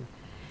happen,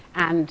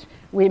 and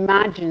we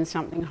imagine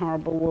something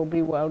horrible will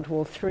be World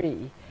War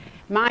III.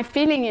 My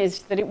feeling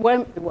is that it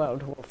won't be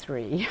World War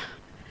III,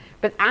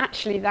 but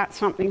actually that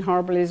something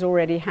horrible is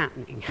already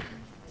happening.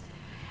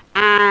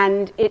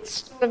 And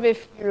it's sort of,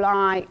 if you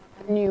like,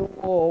 a new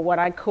war, what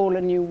I call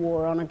a new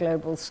war on a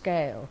global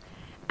scale.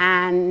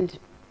 And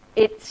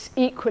it's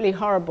equally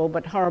horrible,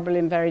 but horrible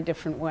in very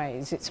different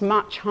ways. It's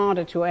much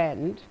harder to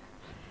end.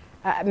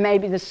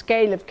 Maybe the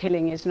scale of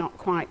killing is not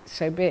quite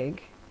so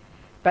big,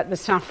 but the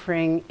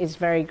suffering is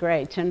very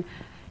great. And,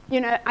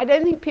 you know, I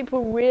don't think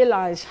people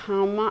realize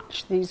how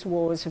much these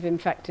wars have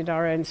infected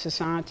our own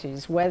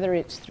societies, whether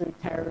it's through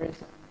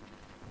terrorism,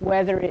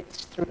 whether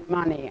it's through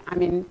money. I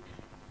mean,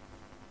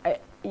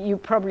 you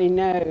probably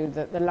know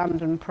that the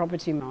London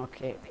property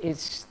market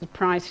the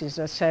prices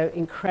are so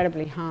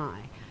incredibly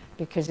high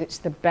because it's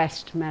the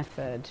best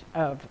method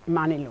of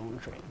money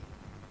laundering.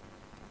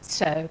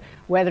 So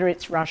whether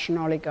it's Russian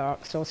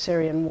oligarchs or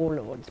Syrian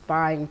warlords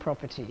buying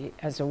property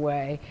as a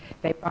way,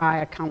 they buy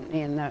a company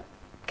in the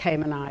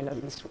Cayman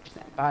Islands, which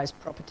then buys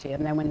property,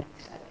 and then when they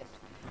sell it,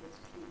 it's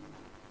clean money.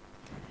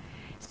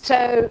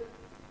 So,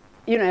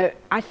 you know,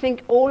 I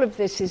think all of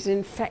this is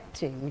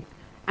infecting.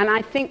 And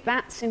I think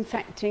that's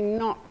infecting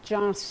not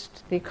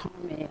just the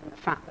economy and the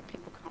fact that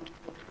people can't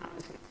afford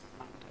houses in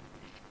London.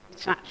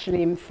 It's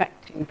actually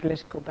infecting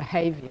political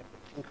behaviour,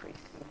 which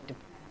increasingly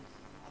depends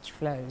on large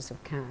flows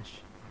of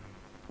cash.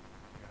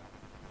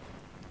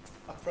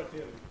 Up front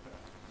there,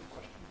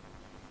 question.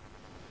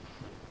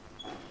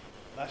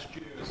 Last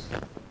year's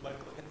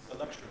Michael Hintze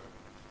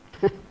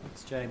lecturer.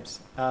 It's James.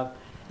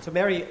 So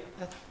Mary,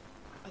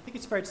 I think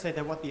it's fair to say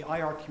that what the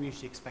IR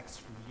community expects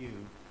from you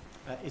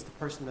is the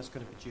person that's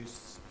going to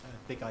produce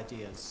big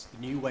ideas, the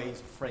new ways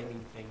of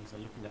framing things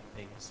and looking at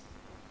things.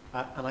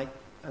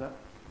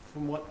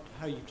 From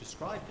how you've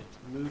described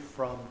it, move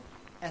from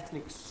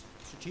ethnic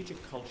strategic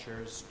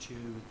cultures to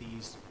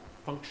these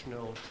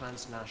functional,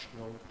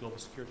 transnational, global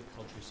security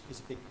cultures is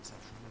a big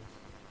conceptual move.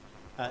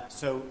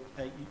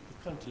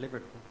 You've kind of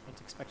delivered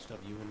what's expected of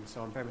you, and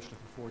so I'm very much looking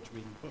forward to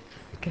reading the book.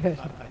 Good.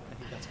 I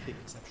think that's a big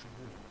conceptual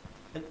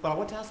move. But I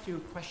want to ask you a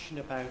question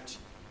about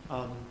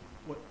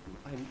what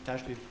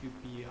undoubtedly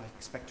I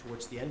expect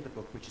towards the end of the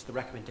book, which is the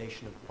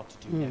recommendation of what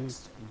to do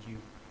next, and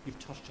you've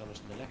touched on it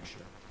in the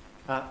lecture.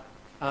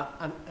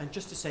 And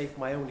just to say,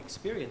 from my own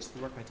experience,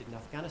 the work I did in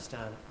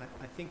Afghanistan,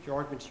 I think your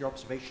argument, your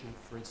observation,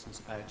 for instance,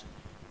 about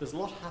there's a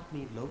lot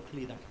happening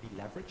locally that can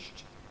be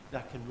leveraged,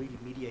 that can really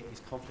mediate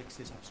these conflicts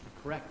is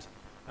absolutely correct.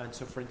 And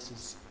so, for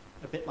instance,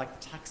 a bit like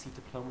taxi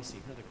diplomacy,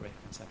 another great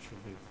conceptual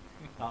move.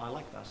 I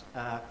like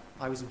that.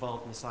 I was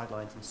involved in the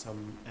sidelines in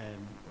some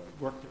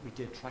work that we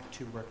did, track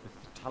 2 work with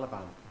the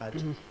Taliban, about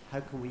how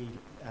can we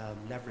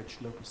leverage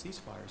local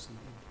ceasefires.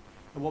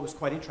 And what was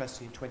quite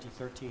interesting in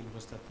 2013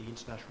 was that the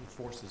international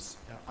forces,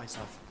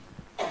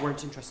 ISAF,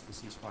 weren't interested in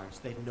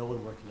ceasefires. They had no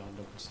one working on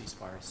local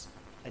ceasefires,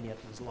 and yet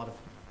there was a lot of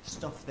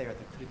stuff there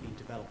that could have been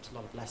developed, a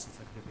lot of lessons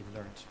that could have been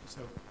learned. So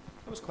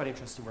that was quite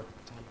interesting work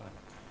with the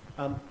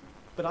Taliban.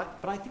 But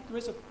I think there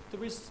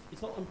is,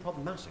 it's not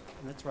unproblematic,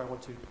 and that's where I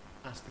want to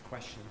ask the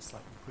question and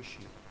slightly push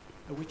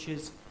you, which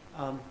is,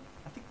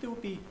 I think there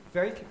would be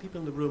very few people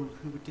in the room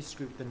who would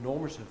disagree with the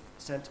normative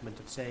sentiment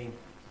of saying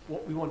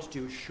what we want to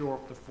do is shore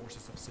up the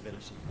forces of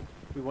civility.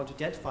 We want to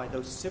identify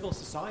those civil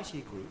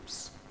society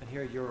groups, and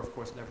here you're, of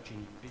course,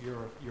 leveraging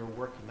your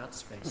work in that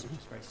space, which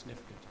is very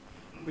significant.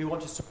 We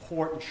want to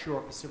support and shore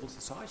up the civil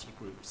society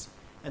groups,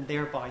 and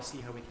thereby see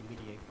how we can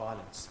mediate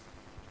violence.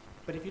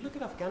 But if you look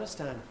at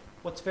Afghanistan,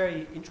 what's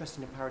very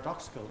interesting and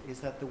paradoxical is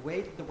that the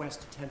way that the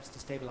West attempts to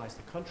stabilize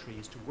the country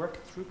is to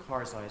work through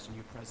Karzai as a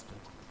new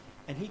president.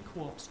 And he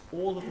co-opts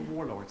all of the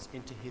warlords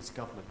into his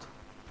government.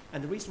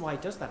 And the reason why he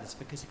does that is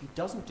because if he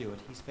doesn't do it,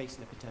 he's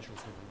facing a potential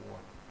civil war.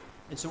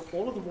 And so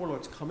all of the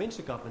warlords come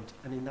into government,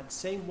 and in that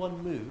same one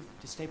move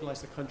to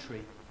stabilize the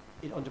country,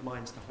 it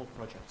undermines the whole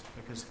project,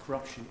 because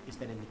corruption is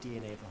then in the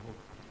DNA of the whole.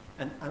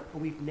 And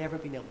we've never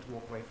been able to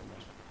walk away from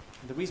that.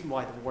 And the reason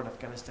why the war in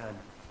Afghanistan,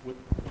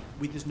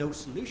 there's no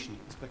solution,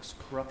 is because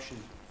corruption,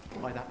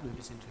 by that move,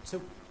 is into it.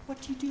 So what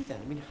do you do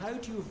then? I mean, how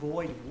do you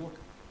avoid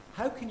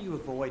how can you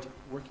avoid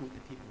working with the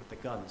people with the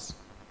guns?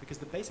 Because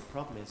the basic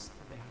problem is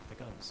that they have the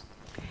guns.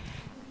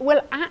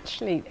 Well,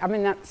 actually, I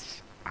mean,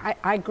 I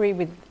agree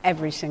with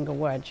every single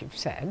word you've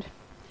said.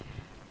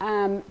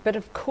 But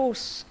of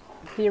course,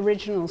 the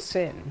original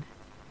sin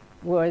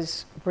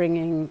was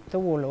bringing the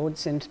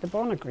warlords into the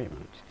Bonn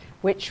Agreement,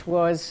 which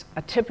was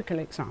a typical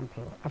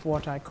example of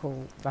what I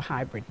call the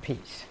hybrid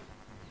peace.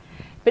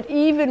 But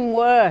even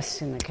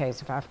worse in the case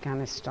of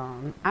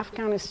Afghanistan,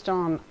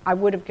 I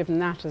would have given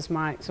that as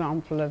my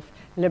example of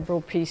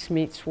liberal peace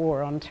meets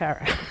war on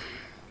terror.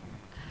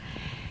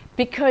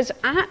 Because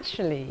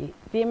actually,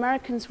 the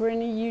Americans were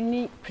in a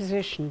unique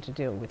position to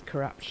deal with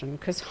corruption,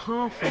 because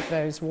half of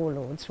those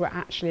warlords were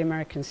actually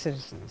American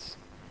citizens.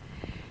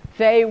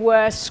 They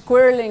were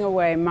squirreling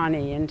away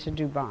money into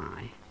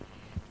Dubai.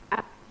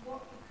 And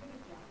what we could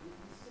have done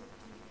was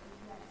simply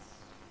arrest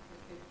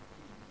the 50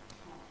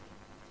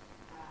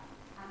 top.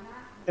 And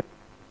that would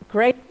have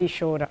greatly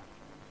shored up.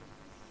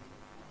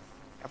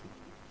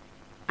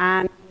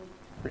 And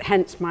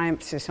hence my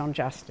emphasis on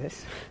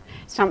justice,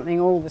 something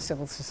all the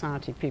civil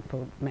society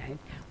people made.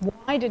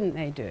 Why didn't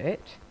they do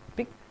it?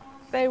 Because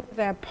they were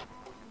their partners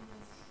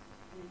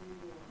in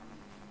the war.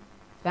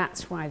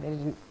 That's why they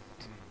didn't.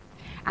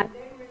 And they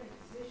were in a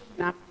position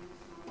now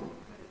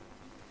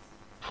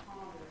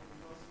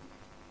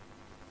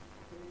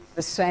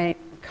the same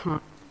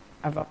kind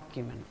of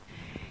argument.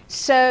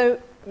 So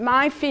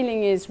my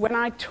feeling is when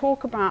I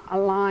talk about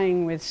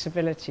allying with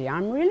civility,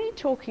 I'm really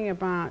talking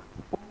about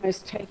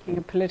almost taking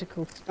a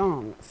political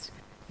stance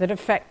that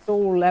affects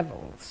all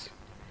levels.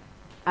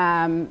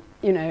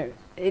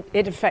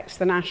 It affects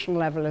the national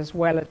level as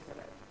well as the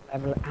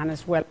local level, and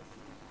as well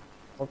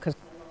because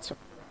lots of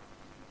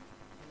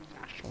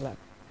national level.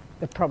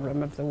 The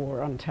problem of the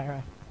war on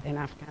terror in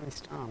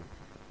Afghanistan.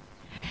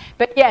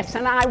 But yes,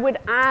 and I would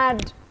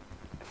add,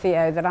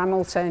 Theo, that I'm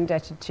also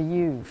indebted to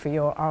you for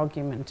your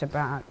argument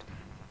about,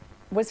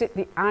 was it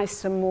the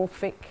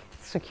isomorphic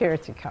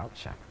security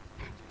culture?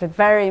 The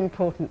very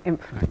important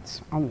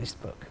influence on this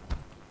book.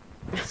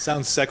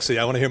 Sounds sexy.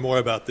 I want to hear more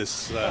about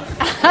this. But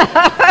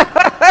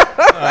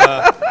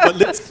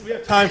we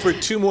have time for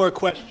 2 more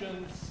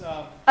questions.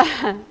 Up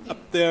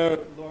there,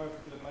 Laura,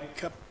 for the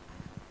mic up.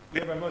 We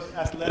have our most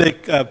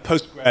athletic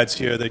postgrads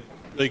here. They're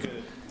really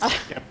good at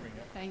scampering.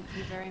 Thank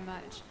you very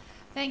much.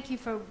 Thank you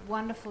for a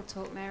wonderful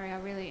talk, Mary. I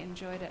really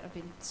enjoyed it. I've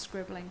been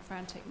scribbling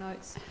frantic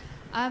notes.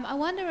 I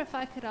wonder if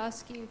I could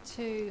ask you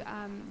to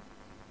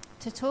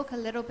talk a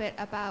little bit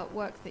about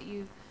work that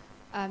you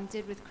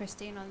did with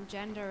Christine on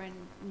gender and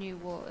new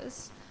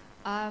wars,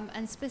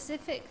 and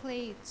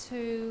specifically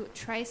to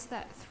trace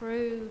that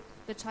through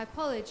the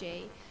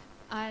typology.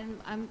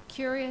 I'm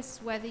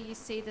curious whether you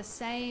see the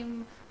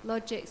same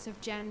logics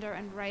of gender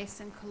and race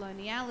and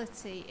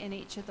coloniality in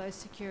each of those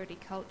security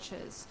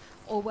cultures,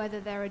 or whether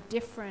there are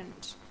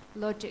different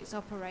logics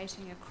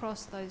operating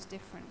across those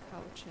different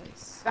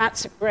cultures.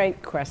 That's a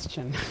great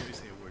question. Maybe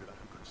say a word about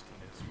who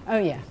Christine is. Oh,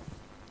 yeah.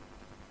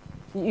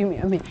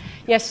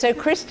 Yes, so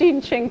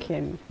Christine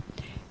Chinkin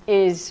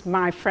is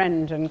my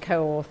friend and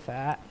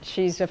co-author.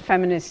 She's a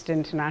feminist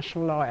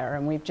international lawyer,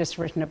 and we've just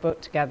written a book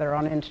together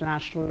on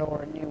international law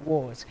and new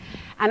wars.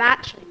 And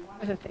actually, one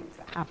of the things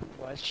that happened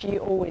was she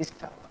always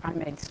felt I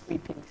made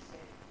sweeping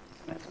statements.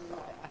 And as a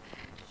lawyer,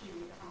 she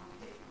would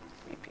unpick my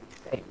sweeping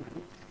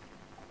statements.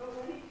 But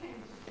when it came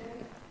to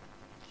gender,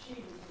 she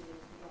was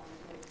always the one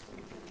who made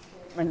sweeping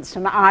statements,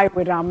 and I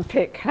would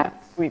unpick her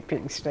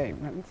sweeping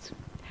statements.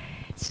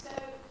 So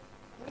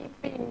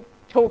we've been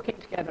talking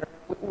together.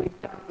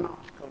 We've done an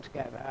article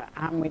together,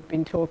 and we've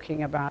been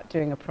talking about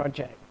doing a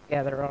project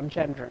together on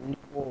gender and new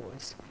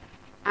wars.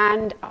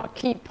 And our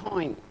key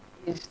point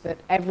is that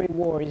every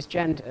war is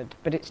gendered,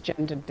 but it's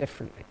gendered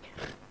differently.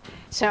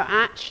 So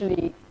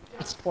actually,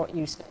 just what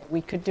you say,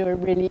 we could do a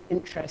really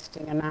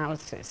interesting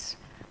analysis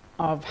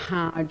of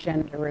how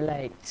gender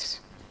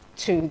relates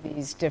to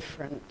these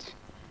different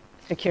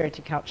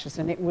security cultures,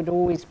 and it would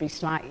always be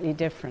slightly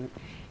different.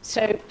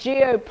 So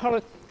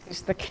geopolitics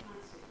is the classic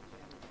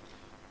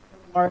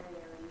warrior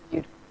and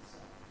beautiful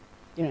soul.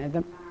 You know,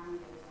 the man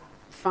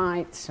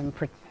fights and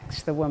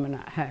protects the woman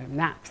at home.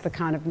 That's the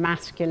kind of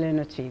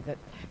masculinity, that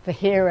the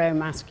hero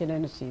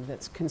masculinity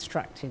that's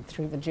constructed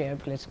through the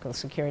geopolitical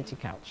security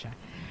culture.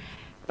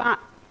 But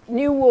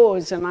new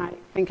wars, and I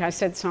think I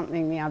said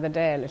something the other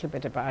day a little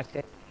bit about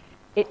it,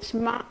 it's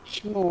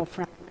much more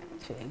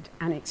fragmented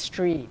and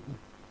extreme.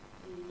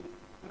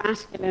 The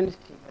masculinity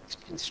that's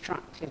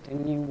constructed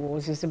in new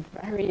wars is a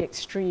very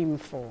extreme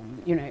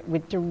form, you know,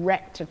 with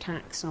direct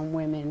attacks on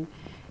women,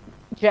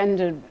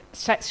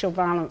 sexual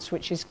violence,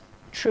 which is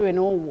true in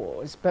all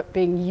wars, but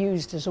being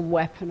used as a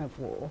weapon of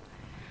war.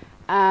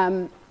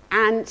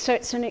 And so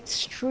it's an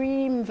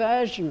extreme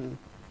version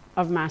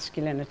of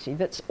masculinity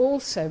that's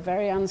also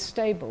very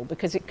unstable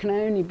because it can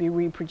only be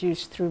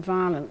reproduced through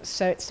violence.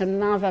 So it's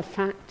another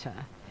factor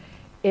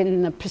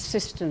in the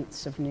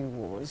persistence of new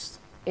wars.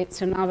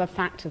 It's another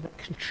factor that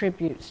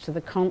contributes to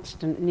the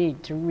constant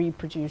need to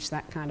reproduce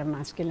that kind of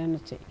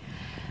masculinity.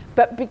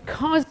 But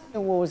because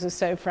the wars are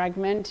so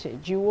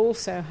fragmented, you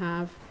also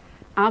have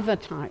other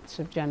types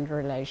of gender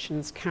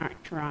relations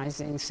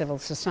characterizing civil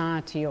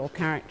society or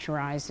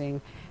characterizing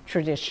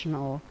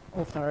traditional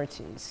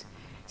authorities.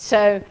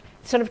 So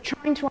sort of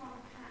trying to unpack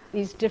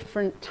these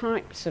different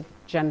types of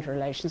gender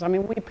relations. I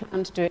mean, we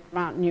plan to do it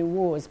about new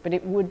wars, but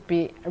it would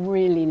be a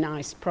really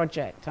nice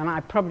project, and I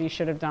probably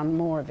should have done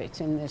more of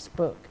it in this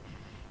book,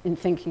 in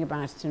thinking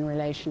about it in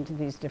relation to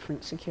these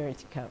different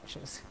security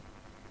cultures.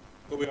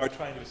 Well, we are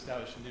trying to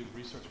establish a new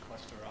research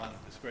cluster on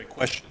this very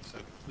question, so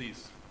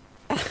please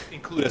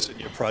include us in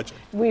your project.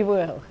 We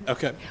will.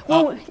 Okay.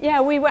 Well,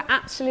 yeah, we were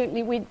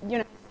absolutely, we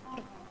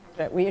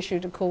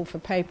issued a call for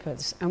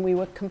papers and we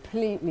were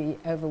completely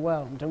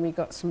overwhelmed, and we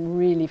got some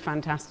really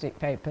fantastic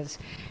papers,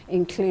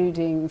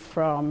 including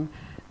from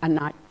a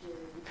Nigerian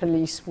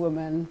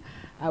policewoman,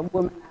 a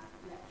woman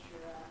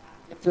lecturer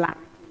at the Islamic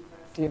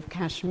University of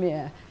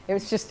Kashmir. It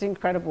was just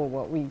incredible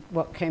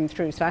what came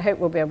through, so I hope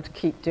we'll be able to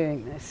keep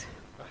doing this.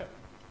 Okay.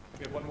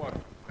 We have one more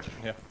question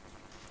here.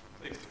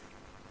 Please.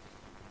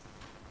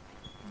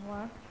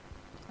 Well,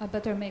 I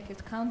better make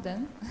it count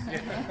then.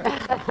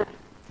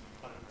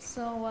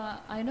 So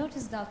I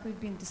noticed that we've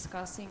been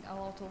discussing a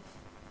lot of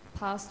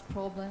past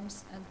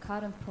problems and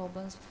current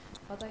problems,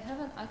 but I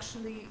haven't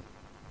actually,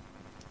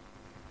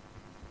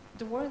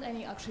 there weren't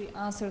any actually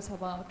answers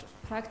about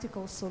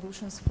practical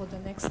solutions for the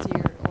next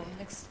year or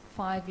next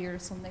 5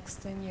 years or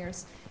next 10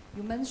 years.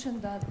 You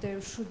mentioned that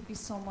there should be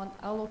someone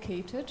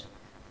allocated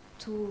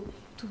to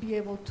be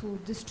able to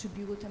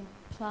distribute and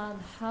plan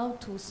how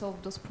to solve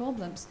those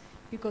problems,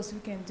 because we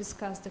can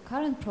discuss the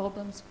current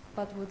problems,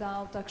 but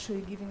without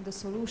actually giving the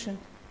solution.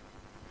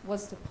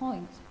 What's the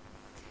point?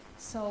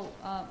 So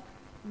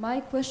my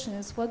question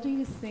is, what do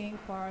you think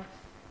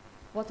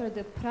what are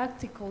the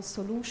practical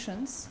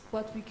solutions,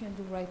 what we can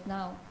do right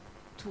now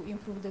to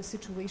improve the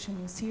situation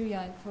in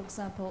Syria, and for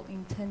example,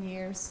 in 10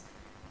 years,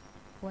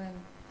 when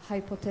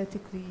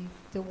hypothetically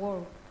the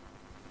war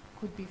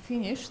could be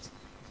finished,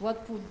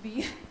 what would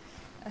be,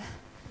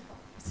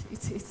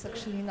 it's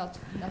actually not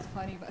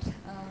funny, but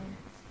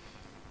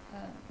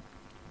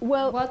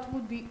well, what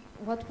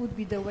would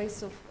be the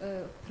ways of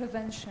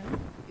prevention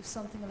if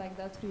something like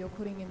that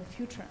reoccurring in the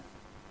future?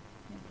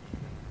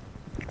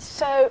 Yeah.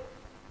 So,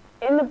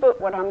 in the book,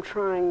 what I'm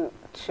trying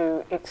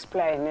to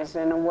explain is,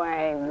 in a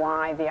way,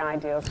 why the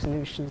ideal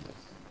solutions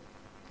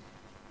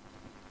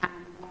and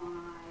why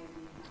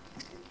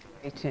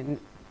we have to situate in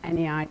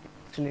any ideal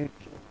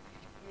solution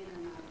in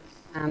an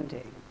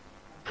understanding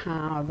of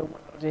how the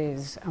world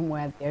is and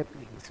where the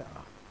openings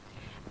are.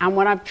 And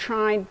what I've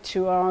tried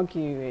to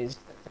argue is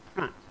that the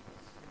practical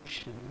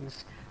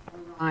solutions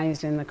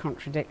arise in the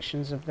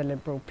contradictions of the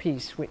liberal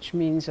peace, which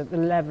means at the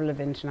level of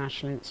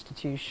international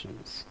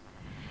institutions.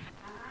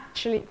 And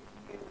actually,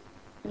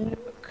 if you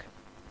look,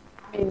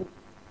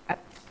 at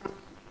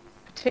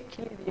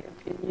particularly the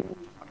European Union,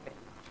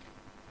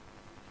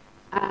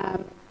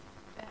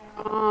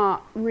 there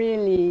are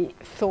really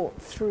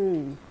thought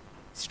through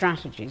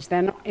strategies.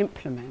 They're not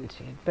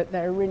implemented, but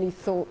they're really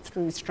thought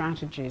through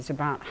strategies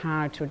about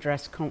how to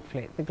address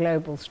conflict. The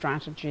global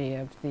strategy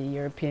of the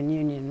European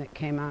Union that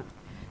came out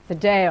the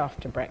day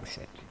after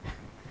Brexit.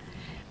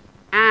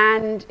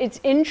 And it's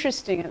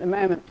interesting at the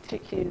moment,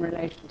 particularly in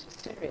relation to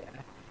Syria,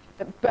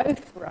 that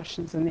both the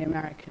Russians and the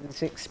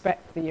Americans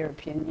expect the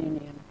European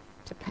Union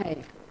to pay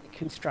for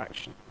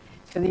reconstruction.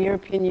 So the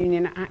European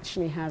Union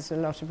actually has a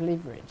lot of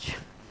leverage.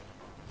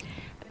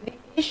 But the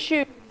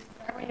issue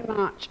very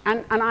much,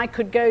 and I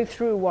could go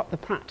through what the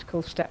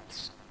practical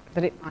steps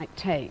that it might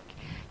take.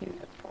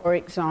 For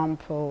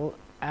example,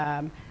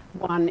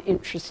 one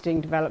interesting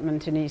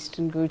development in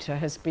Eastern Ghouta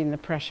has been the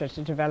pressure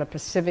to develop a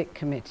civic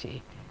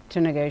committee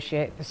to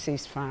negotiate the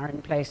ceasefire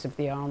in place of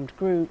the armed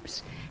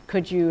groups.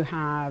 Could you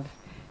have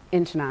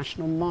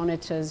international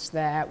monitors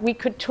there? We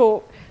could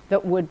talk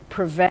that would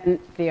prevent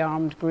the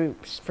armed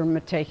groups from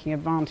taking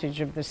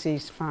advantage of the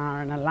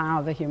ceasefire and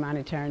allow the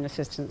humanitarian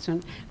assistance.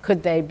 And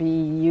could they be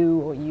EU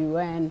or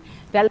UN?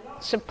 There are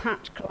lots of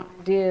practical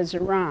ideas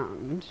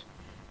around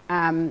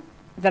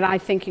that I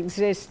think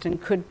exist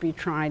and could be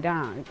tried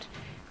out.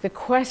 The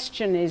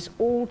question is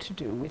all to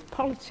do with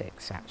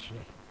politics,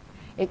 actually.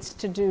 It's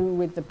to do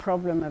with the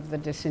problem of the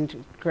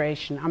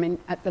disintegration. I mean,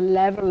 at the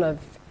level of,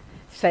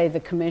 say, the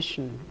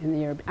Commission in the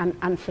Europe,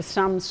 and for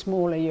some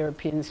smaller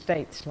European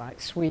states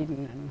like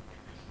Sweden and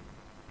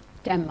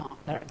Denmark,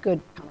 there are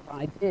good kind of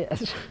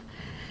ideas,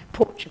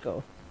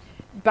 Portugal.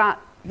 But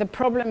the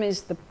problem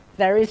is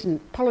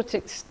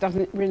politics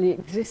doesn't really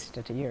exist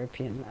at a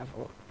European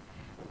level.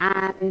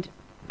 And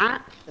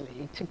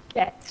actually, to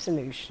get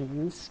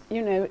solutions,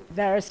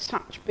 there are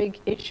such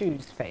big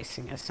issues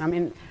facing us. I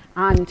mean,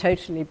 I'm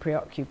totally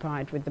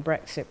preoccupied with the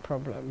Brexit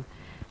problem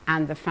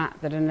and the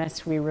fact that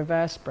unless we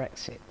reverse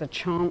Brexit, the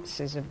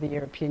chances of the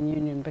European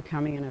Union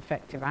becoming an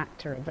effective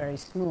actor are very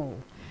small.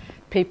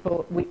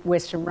 We're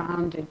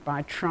surrounded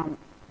by Trump,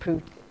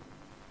 Putin,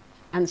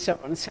 and so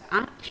on. So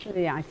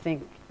actually, I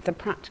think the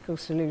practical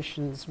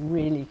solutions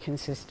really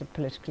consist of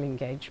political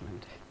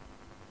engagement.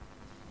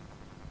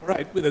 All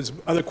right, well, there's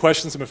other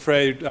questions, I'm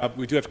afraid.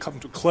 We do have to come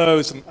to a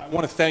close, and I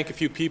want to thank a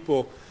few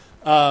people.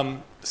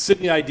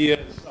 Sydney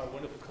Ideas, our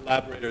wonderful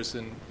collaborators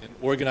in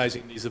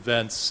organizing these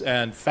events,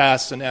 and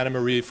FAST and Anna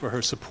Marie for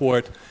her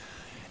support.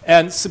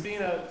 And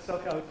Sabina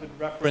Selkow has been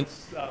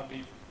referenced.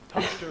 We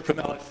touched her from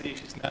LSE.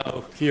 She's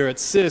now here at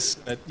CIS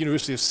at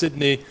University of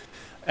Sydney.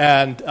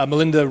 And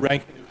Melinda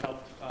Rankin, who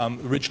helped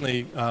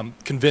originally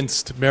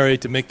convinced Mary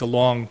to make the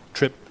long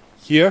trip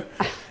here.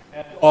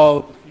 And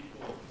all the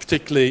people,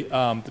 particularly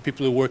the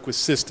people who work with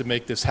CIS to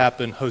make this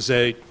happen,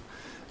 Jose.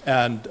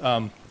 And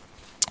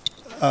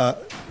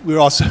we were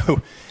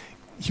also,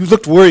 you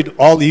looked worried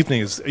all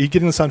evening. Are you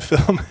getting this on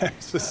film?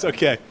 It's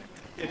okay.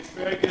 It's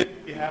very good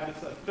you have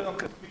this on film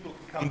because people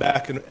can come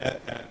back and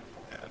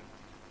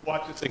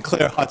watch this. And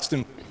Claire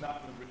Hodgson, who's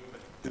not in the room,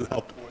 but who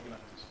helped organize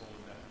this whole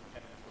event.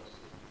 And of course,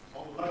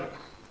 all the others.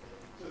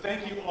 So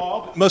thank you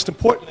all. But most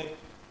importantly, I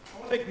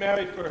want to thank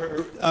Mary for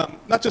her,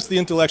 not just the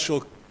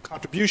intellectual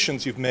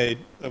contributions you've made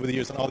over the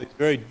years on all these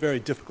very, very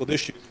difficult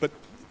issues, but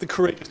the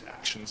courageous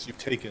actions you've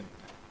taken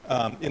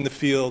in the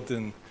field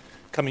and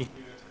coming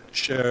here to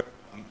share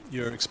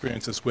your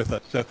experiences with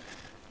us. So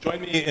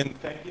join me in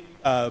thanking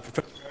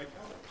Professor Mary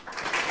Kaldor.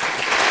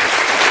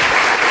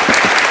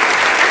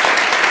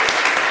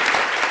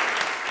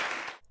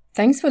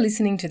 Thanks for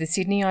listening to the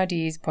Sydney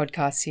Ideas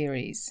podcast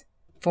series.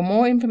 For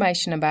more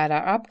information about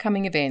our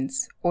upcoming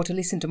events or to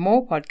listen to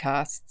more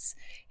podcasts,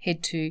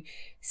 head to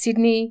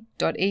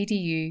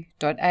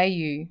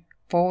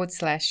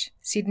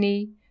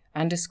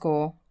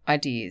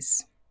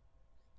sydney.edu.au/Sydney_ideas.